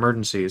plan for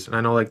emergencies, and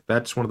I know like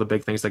that's one of the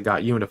big things that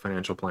got you into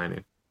financial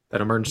planning.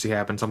 That emergency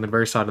happened, something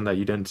very sudden that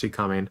you didn't see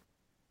coming,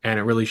 and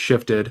it really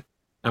shifted.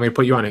 I mean,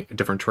 put you on a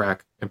different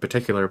track in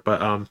particular.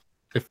 But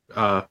if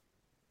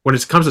when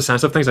it comes to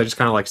sensitive things, I just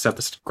kind of like set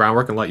the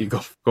groundwork and let you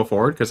go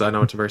forward because I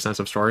know it's a very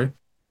sensitive story.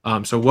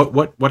 So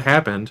what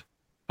happened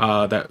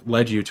that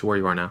led you to where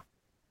you are now?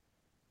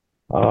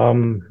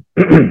 Um,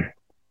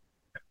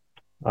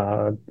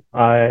 uh,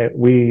 I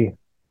we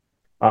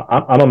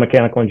I'm a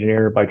mechanical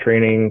engineer by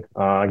training.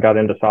 I got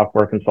into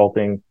software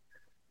consulting,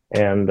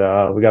 and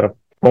we got a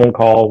phone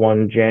call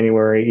one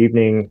January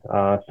evening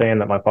saying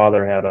that my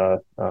father had a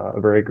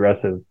very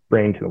aggressive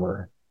brain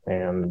tumor,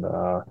 and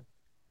that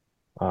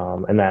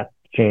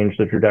changed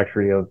the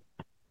trajectory of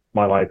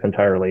my life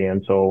entirely.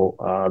 And so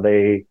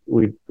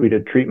we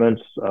did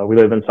treatments. We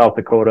live in South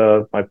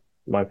Dakota.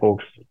 My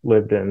folks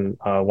lived in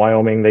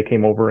Wyoming. They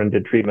came over and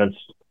did treatments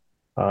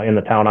in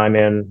the town I'm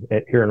in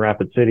here in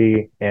Rapid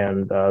City,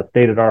 and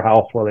stayed at our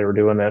house while they were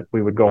doing it.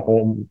 We would go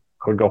home.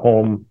 I would go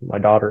home. My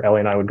daughter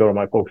Ellie and I would go to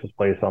my folks'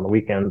 place on the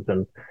weekends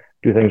and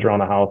do things around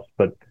the house.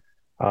 But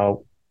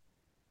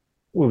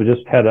we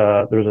just had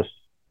there was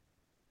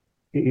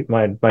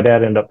my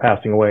dad ended up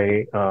passing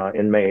away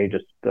in May,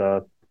 just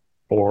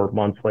 4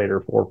 months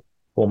later, 4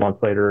 full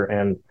months later,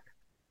 and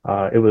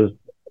it was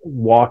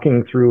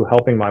walking through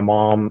helping my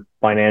mom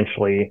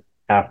financially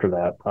after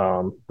that.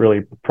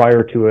 Really,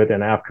 prior to it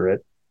and after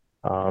it,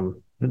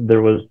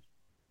 there was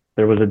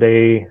a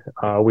day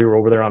we were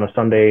over there on a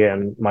Sunday,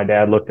 and my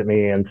dad looked at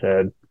me and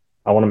said,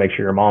 "I want to make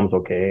sure your mom's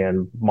okay."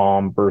 And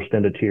mom burst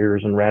into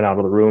tears and ran out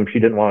of the room. She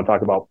didn't want to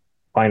talk about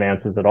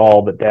finances at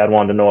all, but dad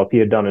wanted to know if he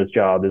had done his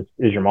job.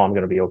 Is your mom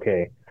going to be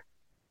okay?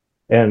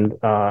 And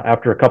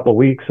after a couple of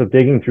weeks of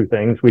digging through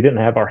things, we didn't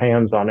have our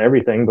hands on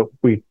everything, but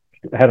we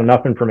had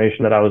enough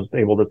information that I was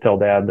able to tell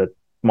dad that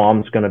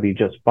mom's going to be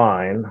just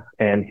fine.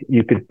 And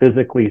you could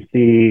physically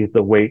see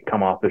the weight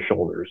come off his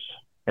shoulders.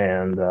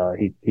 And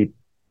he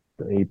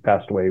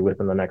passed away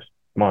within the next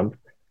month.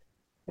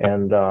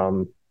 And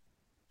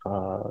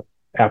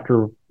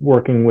after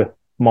working with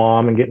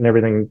mom and getting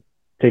everything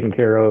taken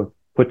care of,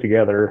 put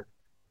together,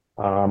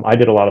 I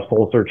did a lot of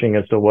soul searching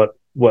as to what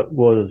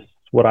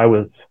I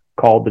was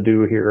called to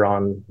do here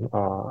on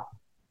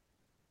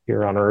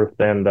Earth.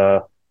 And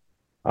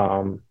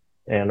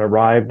and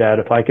arrived at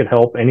if I could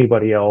help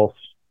anybody else,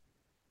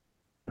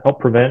 help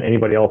prevent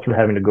anybody else from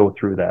having to go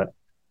through that.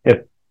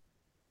 If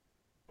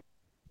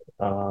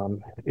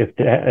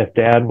if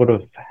Dad would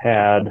have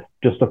had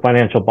just a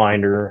financial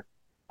binder,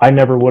 I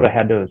never would have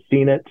had to have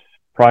seen it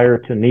prior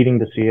to needing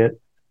to see it.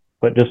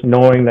 But just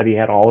knowing that he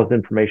had all his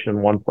information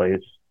in one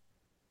place,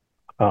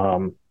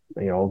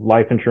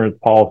 life insurance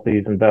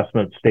policies,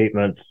 investment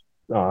statements,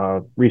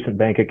 recent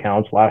bank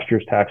accounts, last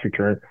year's tax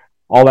return,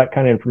 all that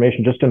kind of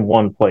information just in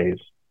one place.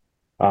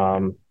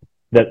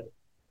 That,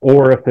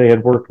 or if they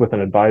had worked with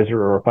an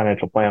advisor or a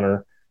financial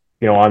planner,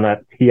 on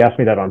that, he asked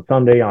me that on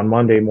Sunday. On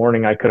Monday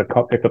morning, I could have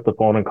picked up the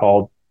phone and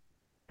called,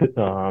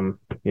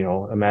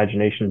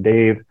 Imagination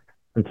Dave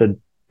and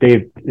said,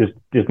 Dave, is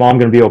mom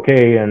going to be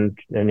okay? And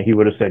he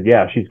would have said,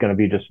 yeah, she's going to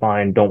be just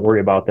fine. Don't worry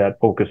about that.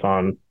 Focus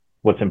on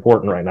what's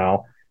important right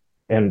now.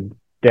 And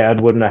Dad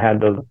wouldn't have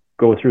had to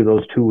go through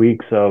those 2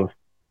 weeks of,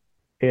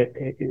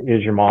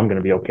 is your mom going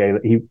to be okay?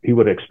 He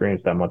would have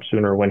experienced that much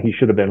sooner, when he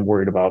should have been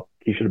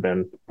he should have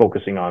been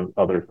focusing on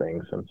other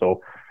things. And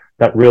so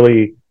that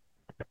really,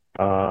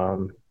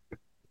 about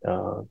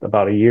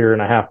a year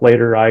and a half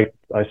later, I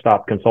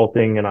stopped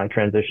consulting and I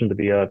transitioned to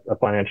be a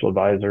financial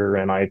advisor.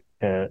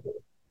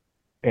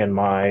 And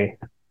my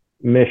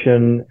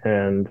mission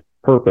and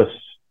purpose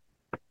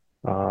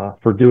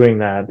for doing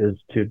that is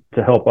to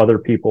help other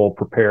people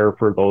prepare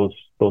for those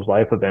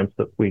life events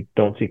that we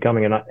don't see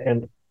coming.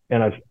 And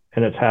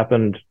it's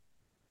happened,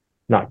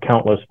 not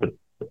countless, but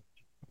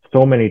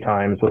so many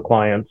times with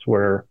clients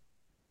where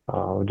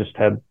we just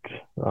had,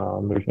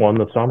 there's one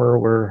this summer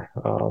where,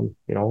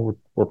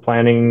 we're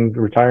planning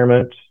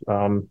retirement.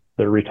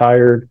 They're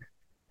retired,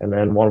 and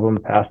then one of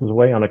them passes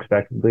away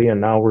unexpectedly.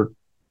 And now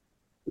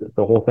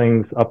the whole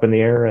thing's up in the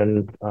air.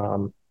 And,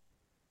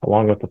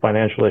 along with the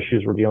financial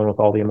issues, we're dealing with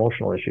all the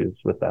emotional issues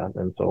with that.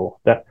 And so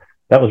that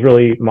was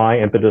really my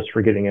impetus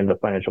for getting into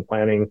financial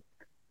planning.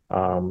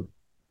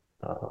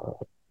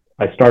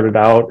 I started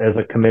out as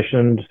a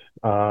commissioned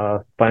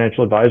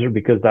financial advisor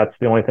because that's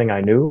the only thing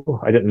I knew.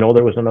 I didn't know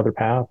there was another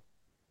path.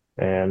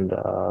 And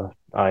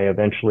I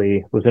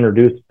eventually was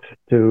introduced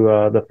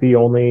to the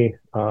fee-only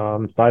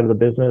side of the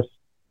business.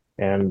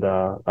 And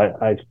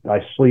I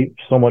sleep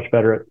so much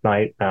better at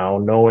night now,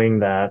 knowing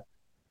that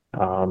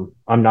I'm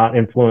not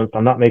influenced.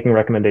 I'm not making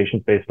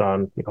recommendations based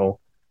on,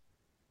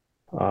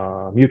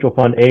 mutual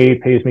fund A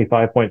pays me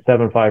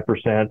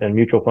 5.75% and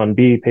mutual fund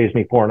B pays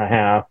me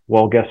 4.5%.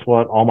 Well, guess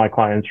what? All my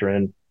clients are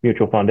in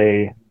mutual fund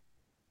A,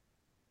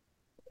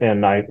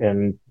 and I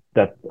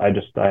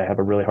have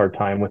a really hard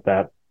time with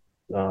that.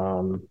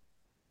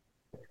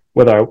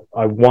 Whether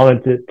I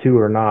wanted it to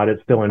or not, it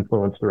still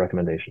influenced the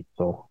recommendation.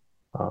 So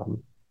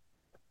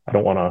I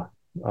don't want to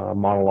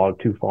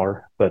monologue too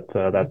far, but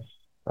that's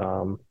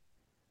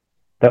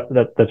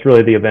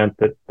really the event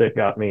that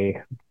got me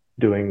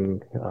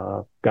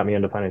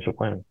into financial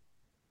planning.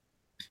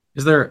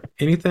 Is there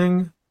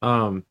anything,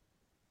 when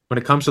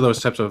it comes to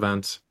those types of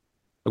events,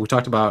 like we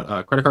talked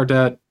about credit card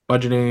debt,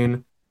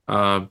 budgeting,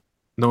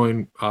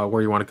 knowing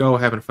where you want to go,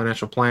 having a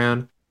financial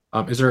plan?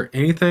 Is there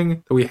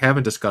anything that we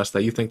haven't discussed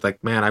that you think,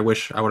 like, man, I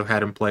wish I would have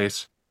had in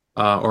place,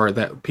 or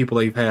that people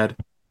that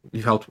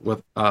you've helped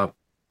with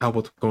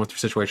going through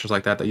situations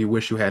like that you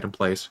wish you had in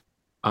place,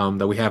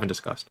 that we haven't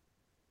discussed?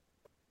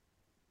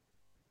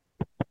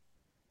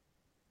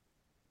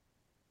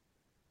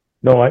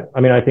 No, I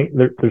think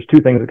there's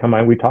two things that come to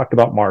mind. We talked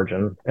about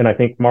margin, and I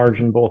think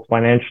margin both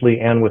financially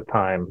and with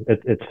time.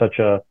 It's such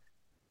a,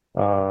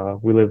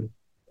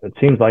 it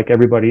seems like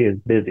everybody is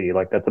busy.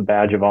 Like that's a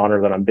badge of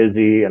honor that I'm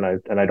busy and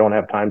I don't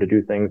have time to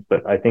do things.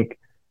 But I think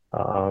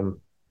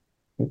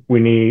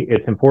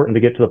it's important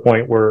to get to the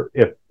point where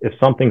if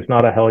something's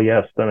not a hell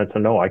yes, then it's a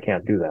no, I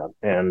can't do that.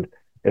 And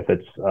if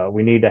it's,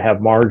 we need to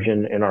have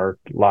margin in our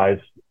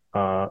lives,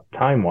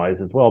 time wise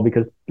as well,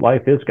 because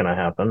life is going to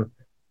happen.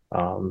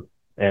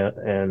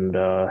 And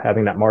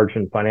having that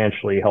margin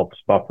financially helps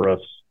buffer us.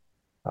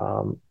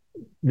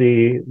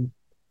 The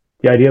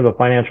idea of a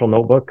financial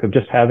notebook, of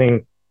just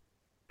having,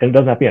 and it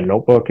doesn't have to be a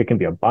notebook, it can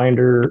be a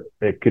binder,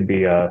 it could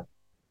be a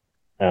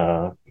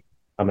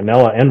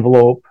manila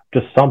envelope,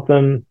 just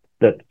something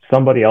that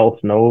somebody else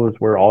knows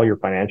where all your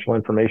financial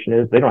information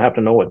is. They don't have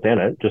to know what's in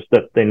it, just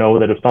that they know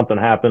that if something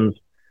happens,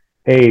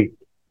 hey,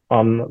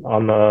 on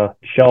the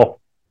shelf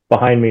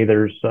behind me,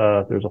 there's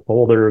a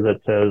folder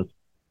that says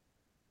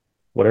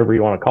whatever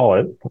you want to call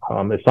it.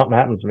 If something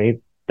happens to me,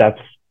 that's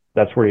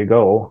where you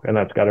go, and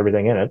that's got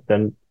everything in it.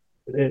 Then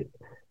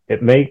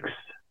it makes,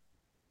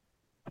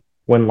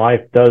 when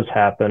life does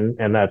happen,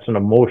 and that's an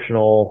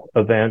emotional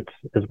event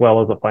as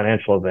well as a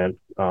financial event,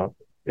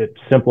 it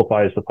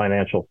simplifies the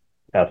financial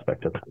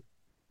aspect of it.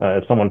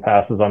 If someone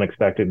passes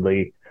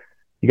unexpectedly,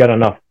 you got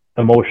enough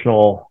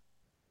emotional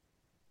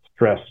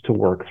stress to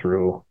work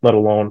through, let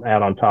alone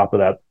add on top of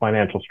that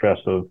financial stress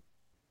of,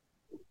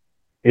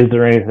 is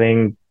there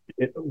anything,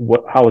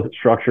 how is it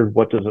structured?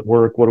 What does it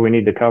work? What do we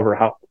need to cover?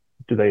 How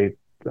do they,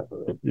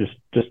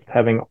 just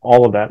having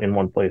all of that in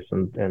one place,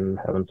 and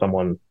having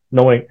someone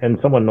knowing, and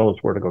someone knows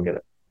where to go get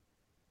it.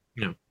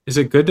 Yeah. Is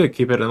it good to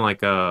keep it in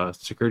like a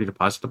security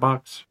deposit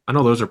box? I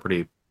know those are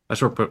pretty.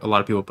 That's where a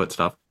lot of people put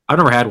stuff. I've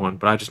never had one,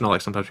 but I just know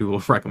like sometimes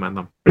people recommend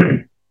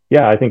them.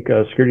 Yeah, I think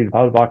security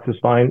deposit box is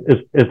fine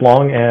as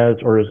long as,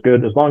 or as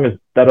good as long as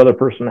that other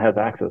person has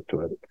access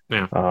to it.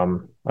 Yeah.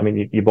 I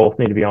mean, you both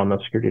need to be on the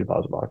security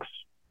deposit box.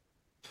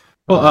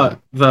 Well,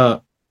 Um,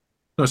 the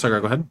no, sorry,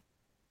 go ahead.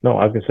 no,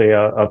 I was gonna say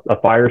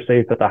a fire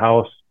safe at the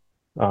house.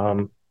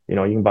 You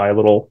can buy a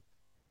little.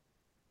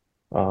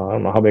 I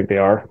don't know how big they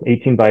are,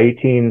 18 by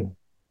 18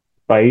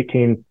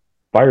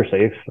 fire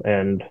safe,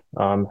 and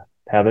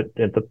have it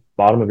at the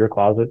bottom of your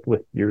closet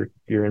with your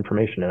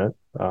information in it.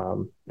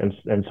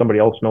 And somebody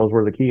else knows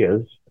where the key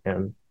is,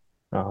 and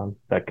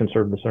that can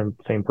serve the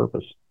same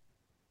purpose.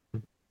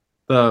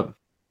 The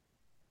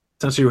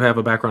Since you have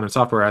a background in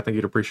software, I think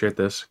you'd appreciate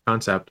this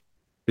concept.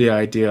 The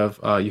idea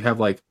of you have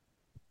like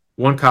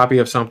one copy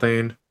of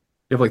something,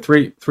 you have like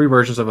three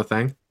versions of a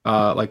thing,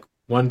 like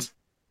one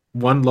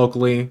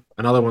locally,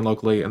 another one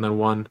locally, and then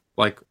one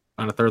like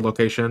on a third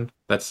location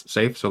that's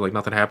safe, so like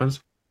nothing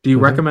happens. Do you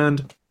Mm-hmm.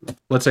 recommend,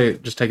 let's say,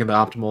 just taking the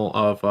optimal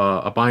of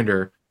a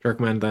binder? Do you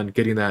recommend then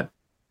getting that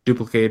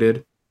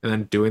duplicated and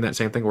then doing that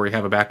same thing where you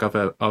have a backup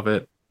of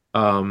it,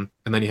 and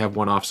then you have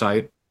one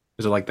offsite?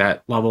 Is it like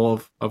that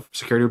level of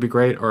security would be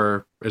great,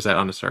 or is that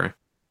unnecessary?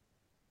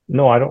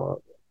 No, I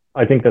don't.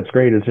 I think that's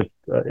great. It's just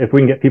if we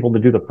can get people to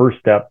do the first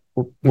step,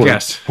 we're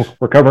Yes.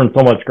 we're covering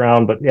so much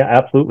ground. But yeah,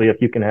 absolutely. If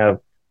you can have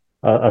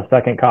a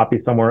second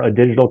copy somewhere, a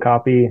digital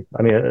copy.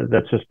 I mean,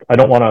 that's just I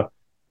don't want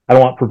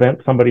to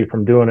prevent somebody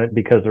from doing it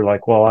because they're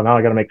like, well, now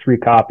I got to make three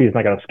copies and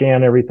I got to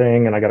scan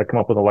everything and I got to come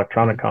up with an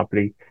electronic Mhm.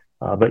 copy.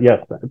 But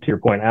yes, to your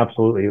point,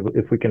 absolutely.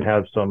 If we can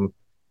have some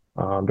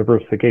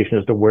diversification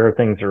as to where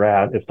things are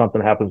at, if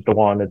something happens to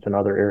one, it's in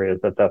other areas.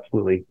 That's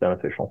absolutely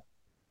beneficial.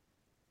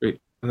 Great.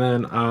 And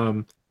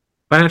then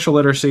financial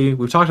literacy.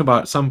 We've talked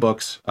about some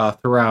books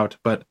throughout,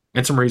 but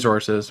and some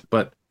resources.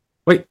 But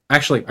wait,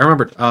 actually, I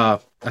remembered. I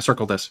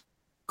circled this.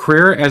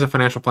 Career as a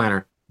financial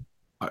planner.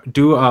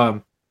 Do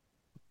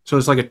So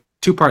it's like a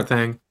two-part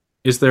thing.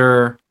 Is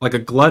there like a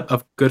glut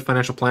of good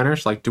financial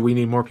planners? Like, do we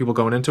need more people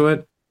going into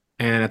it?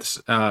 And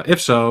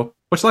if so,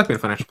 what's it like being a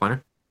financial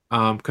planner?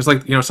 Because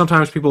like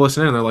sometimes people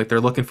listen in and they're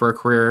looking for a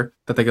career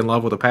that they can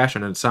love with a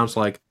passion, and it sounds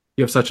like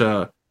you have such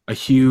a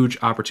huge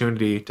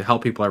opportunity to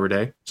help people every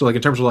day. So like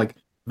in terms of like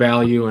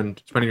value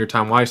and spending your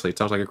time wisely, it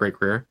sounds like a great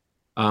career.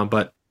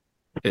 But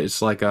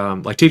it's like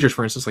teachers,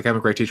 for instance, like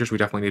having great teachers, we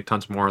definitely need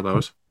tons more of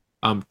those.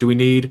 Do we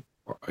need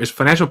is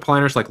financial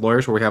planners like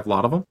lawyers where we have a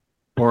lot of them,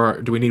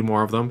 or do we need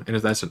more of them? And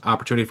is that an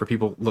opportunity for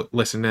people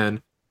listen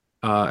in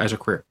as a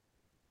career?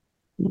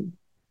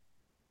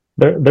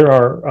 There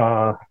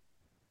are,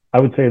 I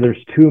would say,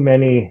 there's too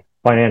many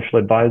financial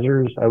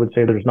advisors. I would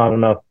say there's not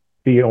enough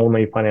fee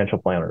only financial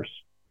planners.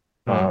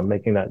 Hmm.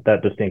 Making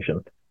that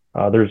distinction.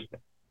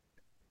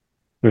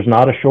 There's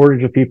not a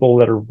shortage of people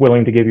that are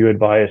willing to give you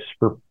advice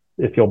for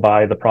if you'll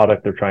buy the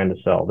product they're trying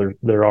to sell. There's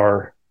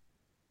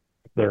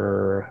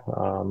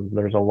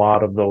a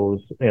lot of those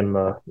in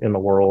the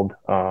world.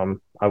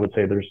 I would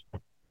say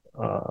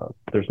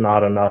there's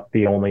not enough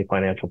the only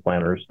financial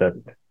planners that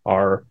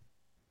are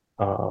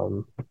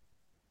um,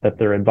 that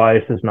their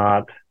advice is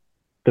not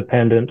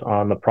dependent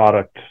on the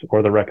product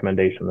or the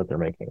recommendation that they're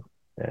making.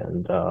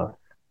 And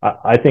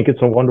I think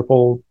it's a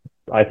wonderful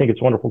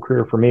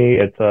career for me.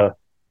 It's a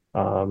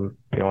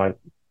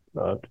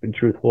to be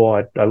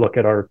truthful, I look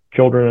at our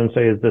children and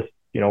say, is this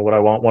what I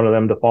want one of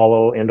them to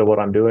follow into what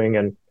I'm doing?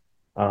 And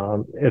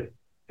if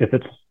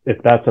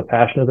if that's a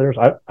passion of theirs,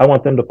 I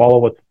want them to follow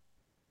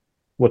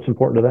what's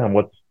important to them,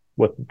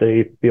 what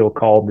they feel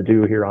called to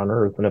do here on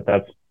earth. And if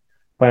that's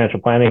financial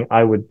planning,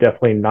 I would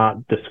definitely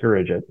not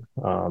discourage it.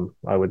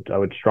 I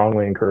would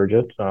strongly encourage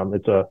it.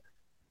 It's a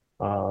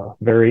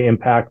very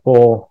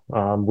impactful.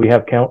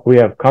 We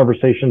have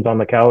conversations on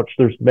the couch.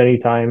 There's many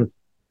times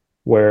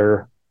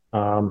where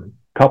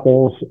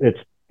couples, it's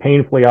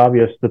painfully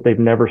obvious that they've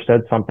never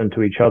said something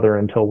to each other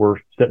until we're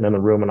sitting in the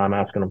room and I'm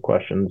asking them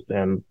questions,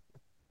 and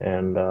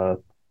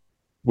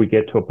we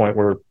get to a point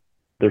where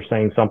they're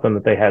saying something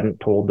that they hadn't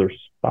told their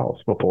spouse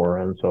before,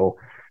 and so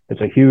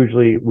it's a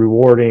hugely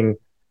rewarding,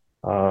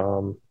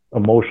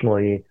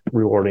 emotionally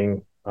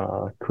rewarding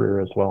career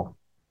as well.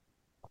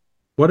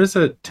 What does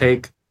it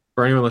take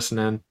for anyone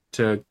listening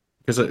to?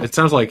 Because it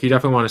sounds like you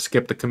definitely want to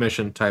skip the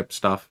commission type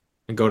stuff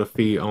and go to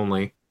fee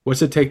only.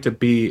 What's it take to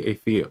be a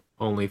fee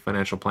only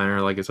financial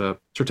planner? Like, is a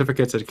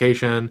certificates,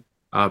 education,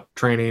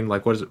 training?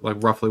 Like, what is it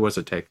like roughly? What does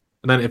it take?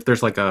 And then if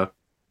there's like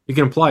you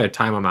can apply a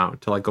time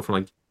amount to like go from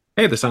like,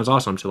 hey, this sounds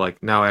awesome to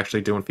like now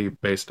actually doing fee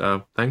based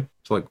thing.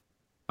 So like,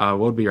 what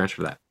would be your answer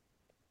to that?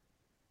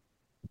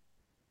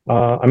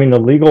 I mean, the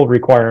legal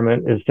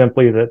requirement is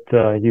simply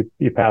that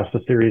you pass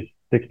the Series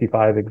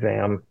 65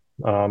 exam,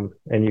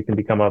 and you can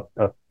become a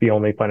fee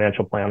only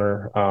financial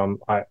planner.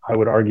 I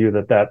would argue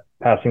that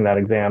passing that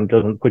exam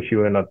doesn't put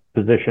you in a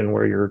position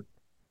where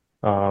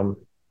um,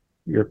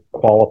 you're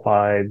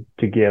qualified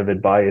to give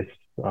advice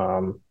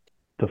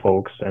to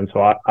folks. And so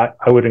I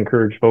would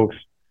encourage folks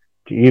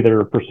to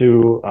either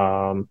pursue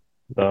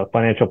the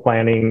financial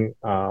planning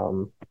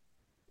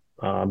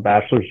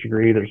bachelor's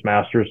degree. There's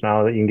masters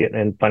now that you can get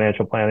in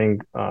financial planning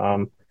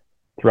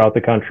throughout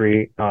the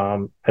country.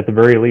 At the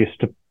very least,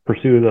 to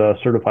pursue the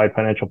certified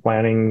financial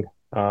planning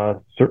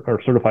or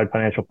certified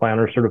financial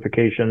planner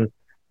certification.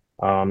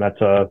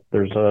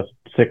 There's a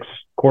 6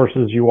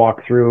 courses you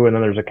walk through, and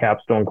then there's a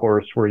capstone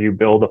course where you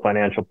build a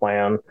financial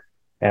plan,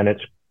 and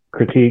it's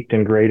critiqued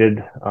and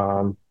graded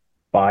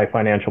by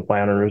financial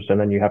planners, and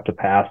then you have to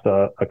pass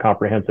a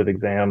comprehensive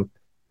exam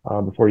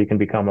before you can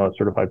become a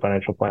certified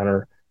financial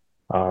planner.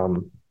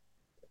 And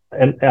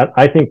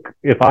I think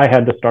if I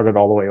had to start it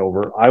all the way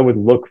over, I would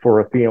look for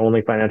a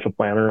fee-only financial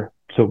planner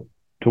to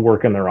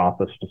work in their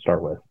office to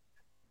start with,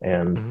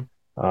 and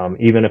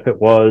Mm-hmm. even if it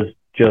was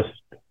just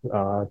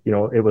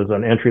it was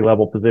an entry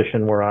level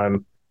position where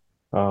I'm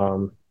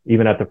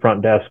even at the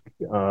front desk,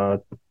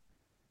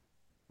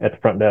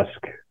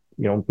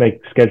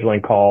 make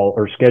scheduling call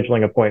or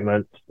scheduling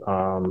appointments,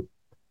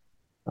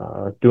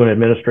 doing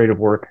administrative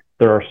work.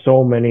 There are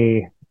so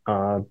many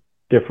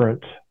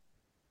different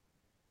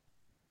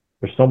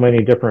there's so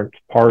many different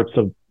parts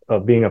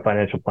of being a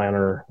financial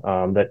planner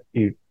that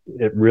it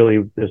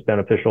really is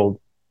beneficial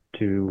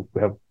to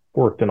have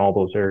worked in all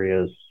those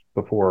areas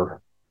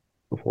before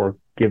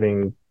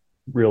giving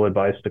real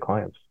advice to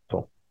clients.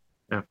 So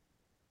Yeah.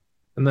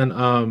 And then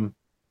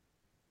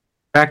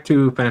back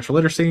to financial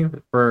literacy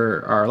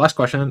for our last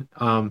question.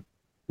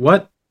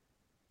 What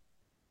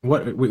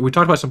we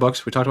talked about some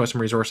books, we talked about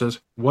some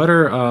resources. What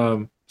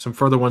are some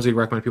further ones that you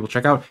recommend people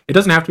check out? It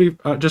doesn't have to be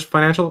just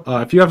financial.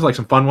 If you have like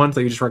some fun ones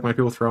that you just recommend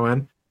people throw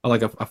in,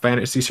 like a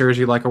fantasy series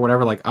you like or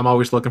whatever, like I'm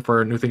always looking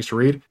for new things to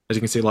read. As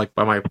you can see, like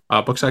by my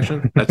book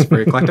section, that's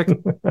very eclectic.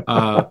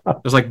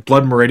 There's like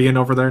Blood Meridian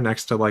over there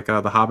next to like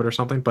The Hobbit or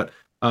something. But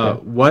yeah.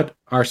 what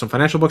are some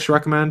financial books you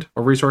recommend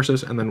or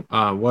resources? And then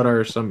what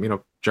are some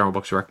general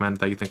books you recommend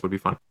that you think would be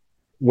fun?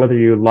 Whether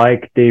you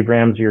like Dave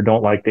Ramsey or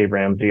don't like Dave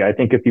Ramsey, I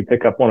think if you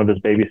pick up one of his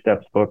baby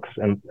steps books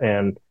and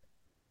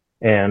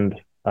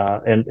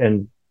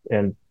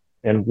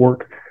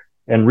work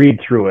and read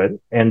through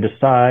it and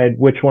decide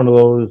which one of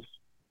those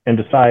and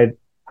decide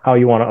how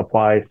you want to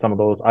apply some of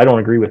those. I don't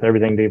agree with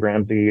everything Dave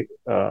Ramsey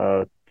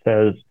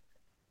says,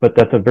 but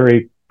that's a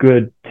very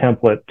good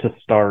template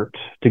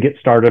to get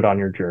started on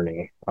your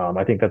journey.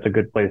 I think that's a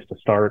good place to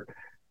start.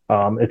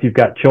 If you've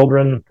got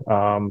children,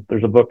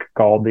 there's a book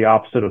called The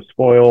Opposite of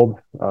Spoiled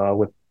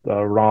with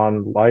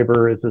Ron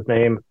Leiber is his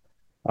name.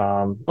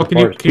 Well,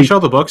 can you show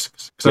the books?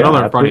 Because I know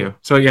they're in front of you.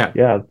 So yeah,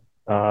 yeah.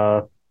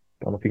 Don't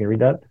know if you can read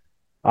that.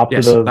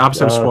 yes, Opposite The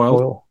Opposite of of Spoiled.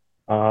 Spoil.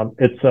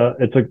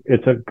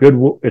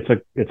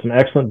 It's an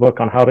excellent book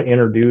on how to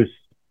introduce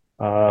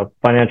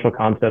financial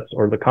concepts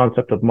or the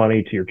concept of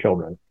money to your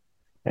children,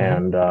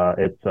 Mm-hmm.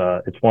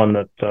 and it's one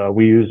that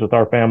we use with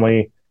our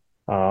family.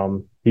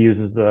 He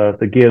uses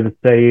the give,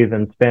 save,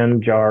 and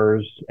spend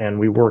jars, and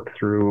we work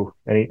through.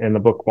 And the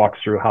book walks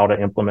through how to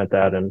implement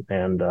that, and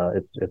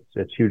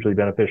it's hugely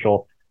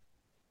beneficial.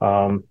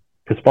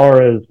 As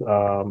far as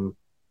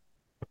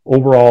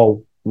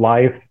overall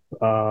life,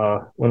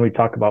 when we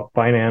talk about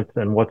finance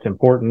and what's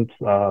important,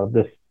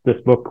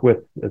 this book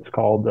it's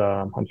called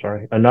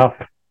Enough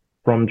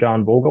from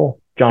John Bogle.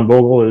 John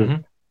Bogle is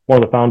Mm-hmm.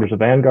 one of the founders of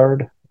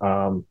Vanguard,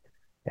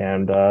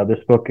 and this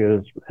book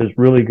is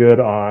really good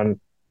on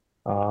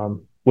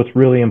what's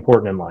really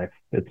important in life.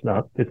 It's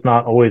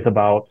not always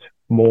about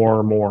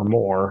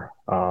more.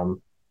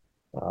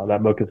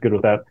 That book is good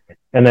with that.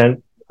 And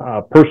then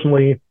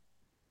personally,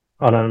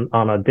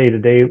 on a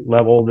day-to-day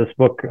level, this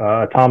book,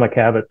 Atomic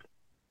Habits,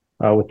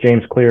 with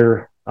James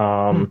Clear,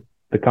 Mm-hmm.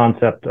 the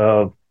concept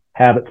of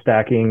habit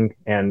stacking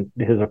and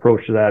his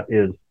approach to that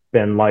has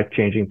been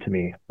life-changing to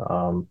me.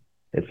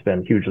 It's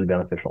been hugely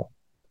beneficial.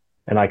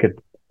 And I could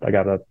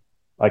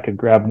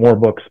grab more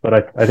books, but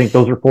I think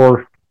those are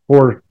four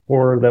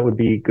that would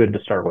be good to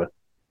start with.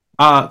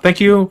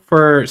 Thank you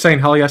for saying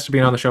hell yes to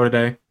being on the show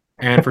today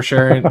and for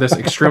sharing this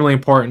extremely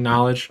important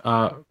knowledge.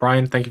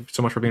 Brian, thank you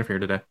so much for being here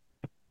today.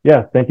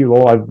 Yeah, thank you,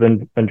 Lowell. I've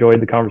enjoyed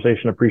the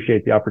conversation.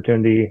 Appreciate the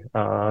opportunity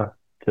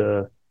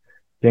to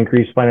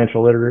increase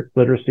financial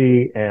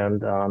literacy,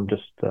 and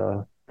just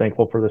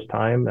thankful for this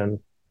time, and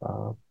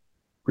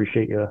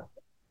appreciate you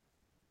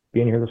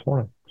being here this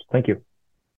morning. Thank you.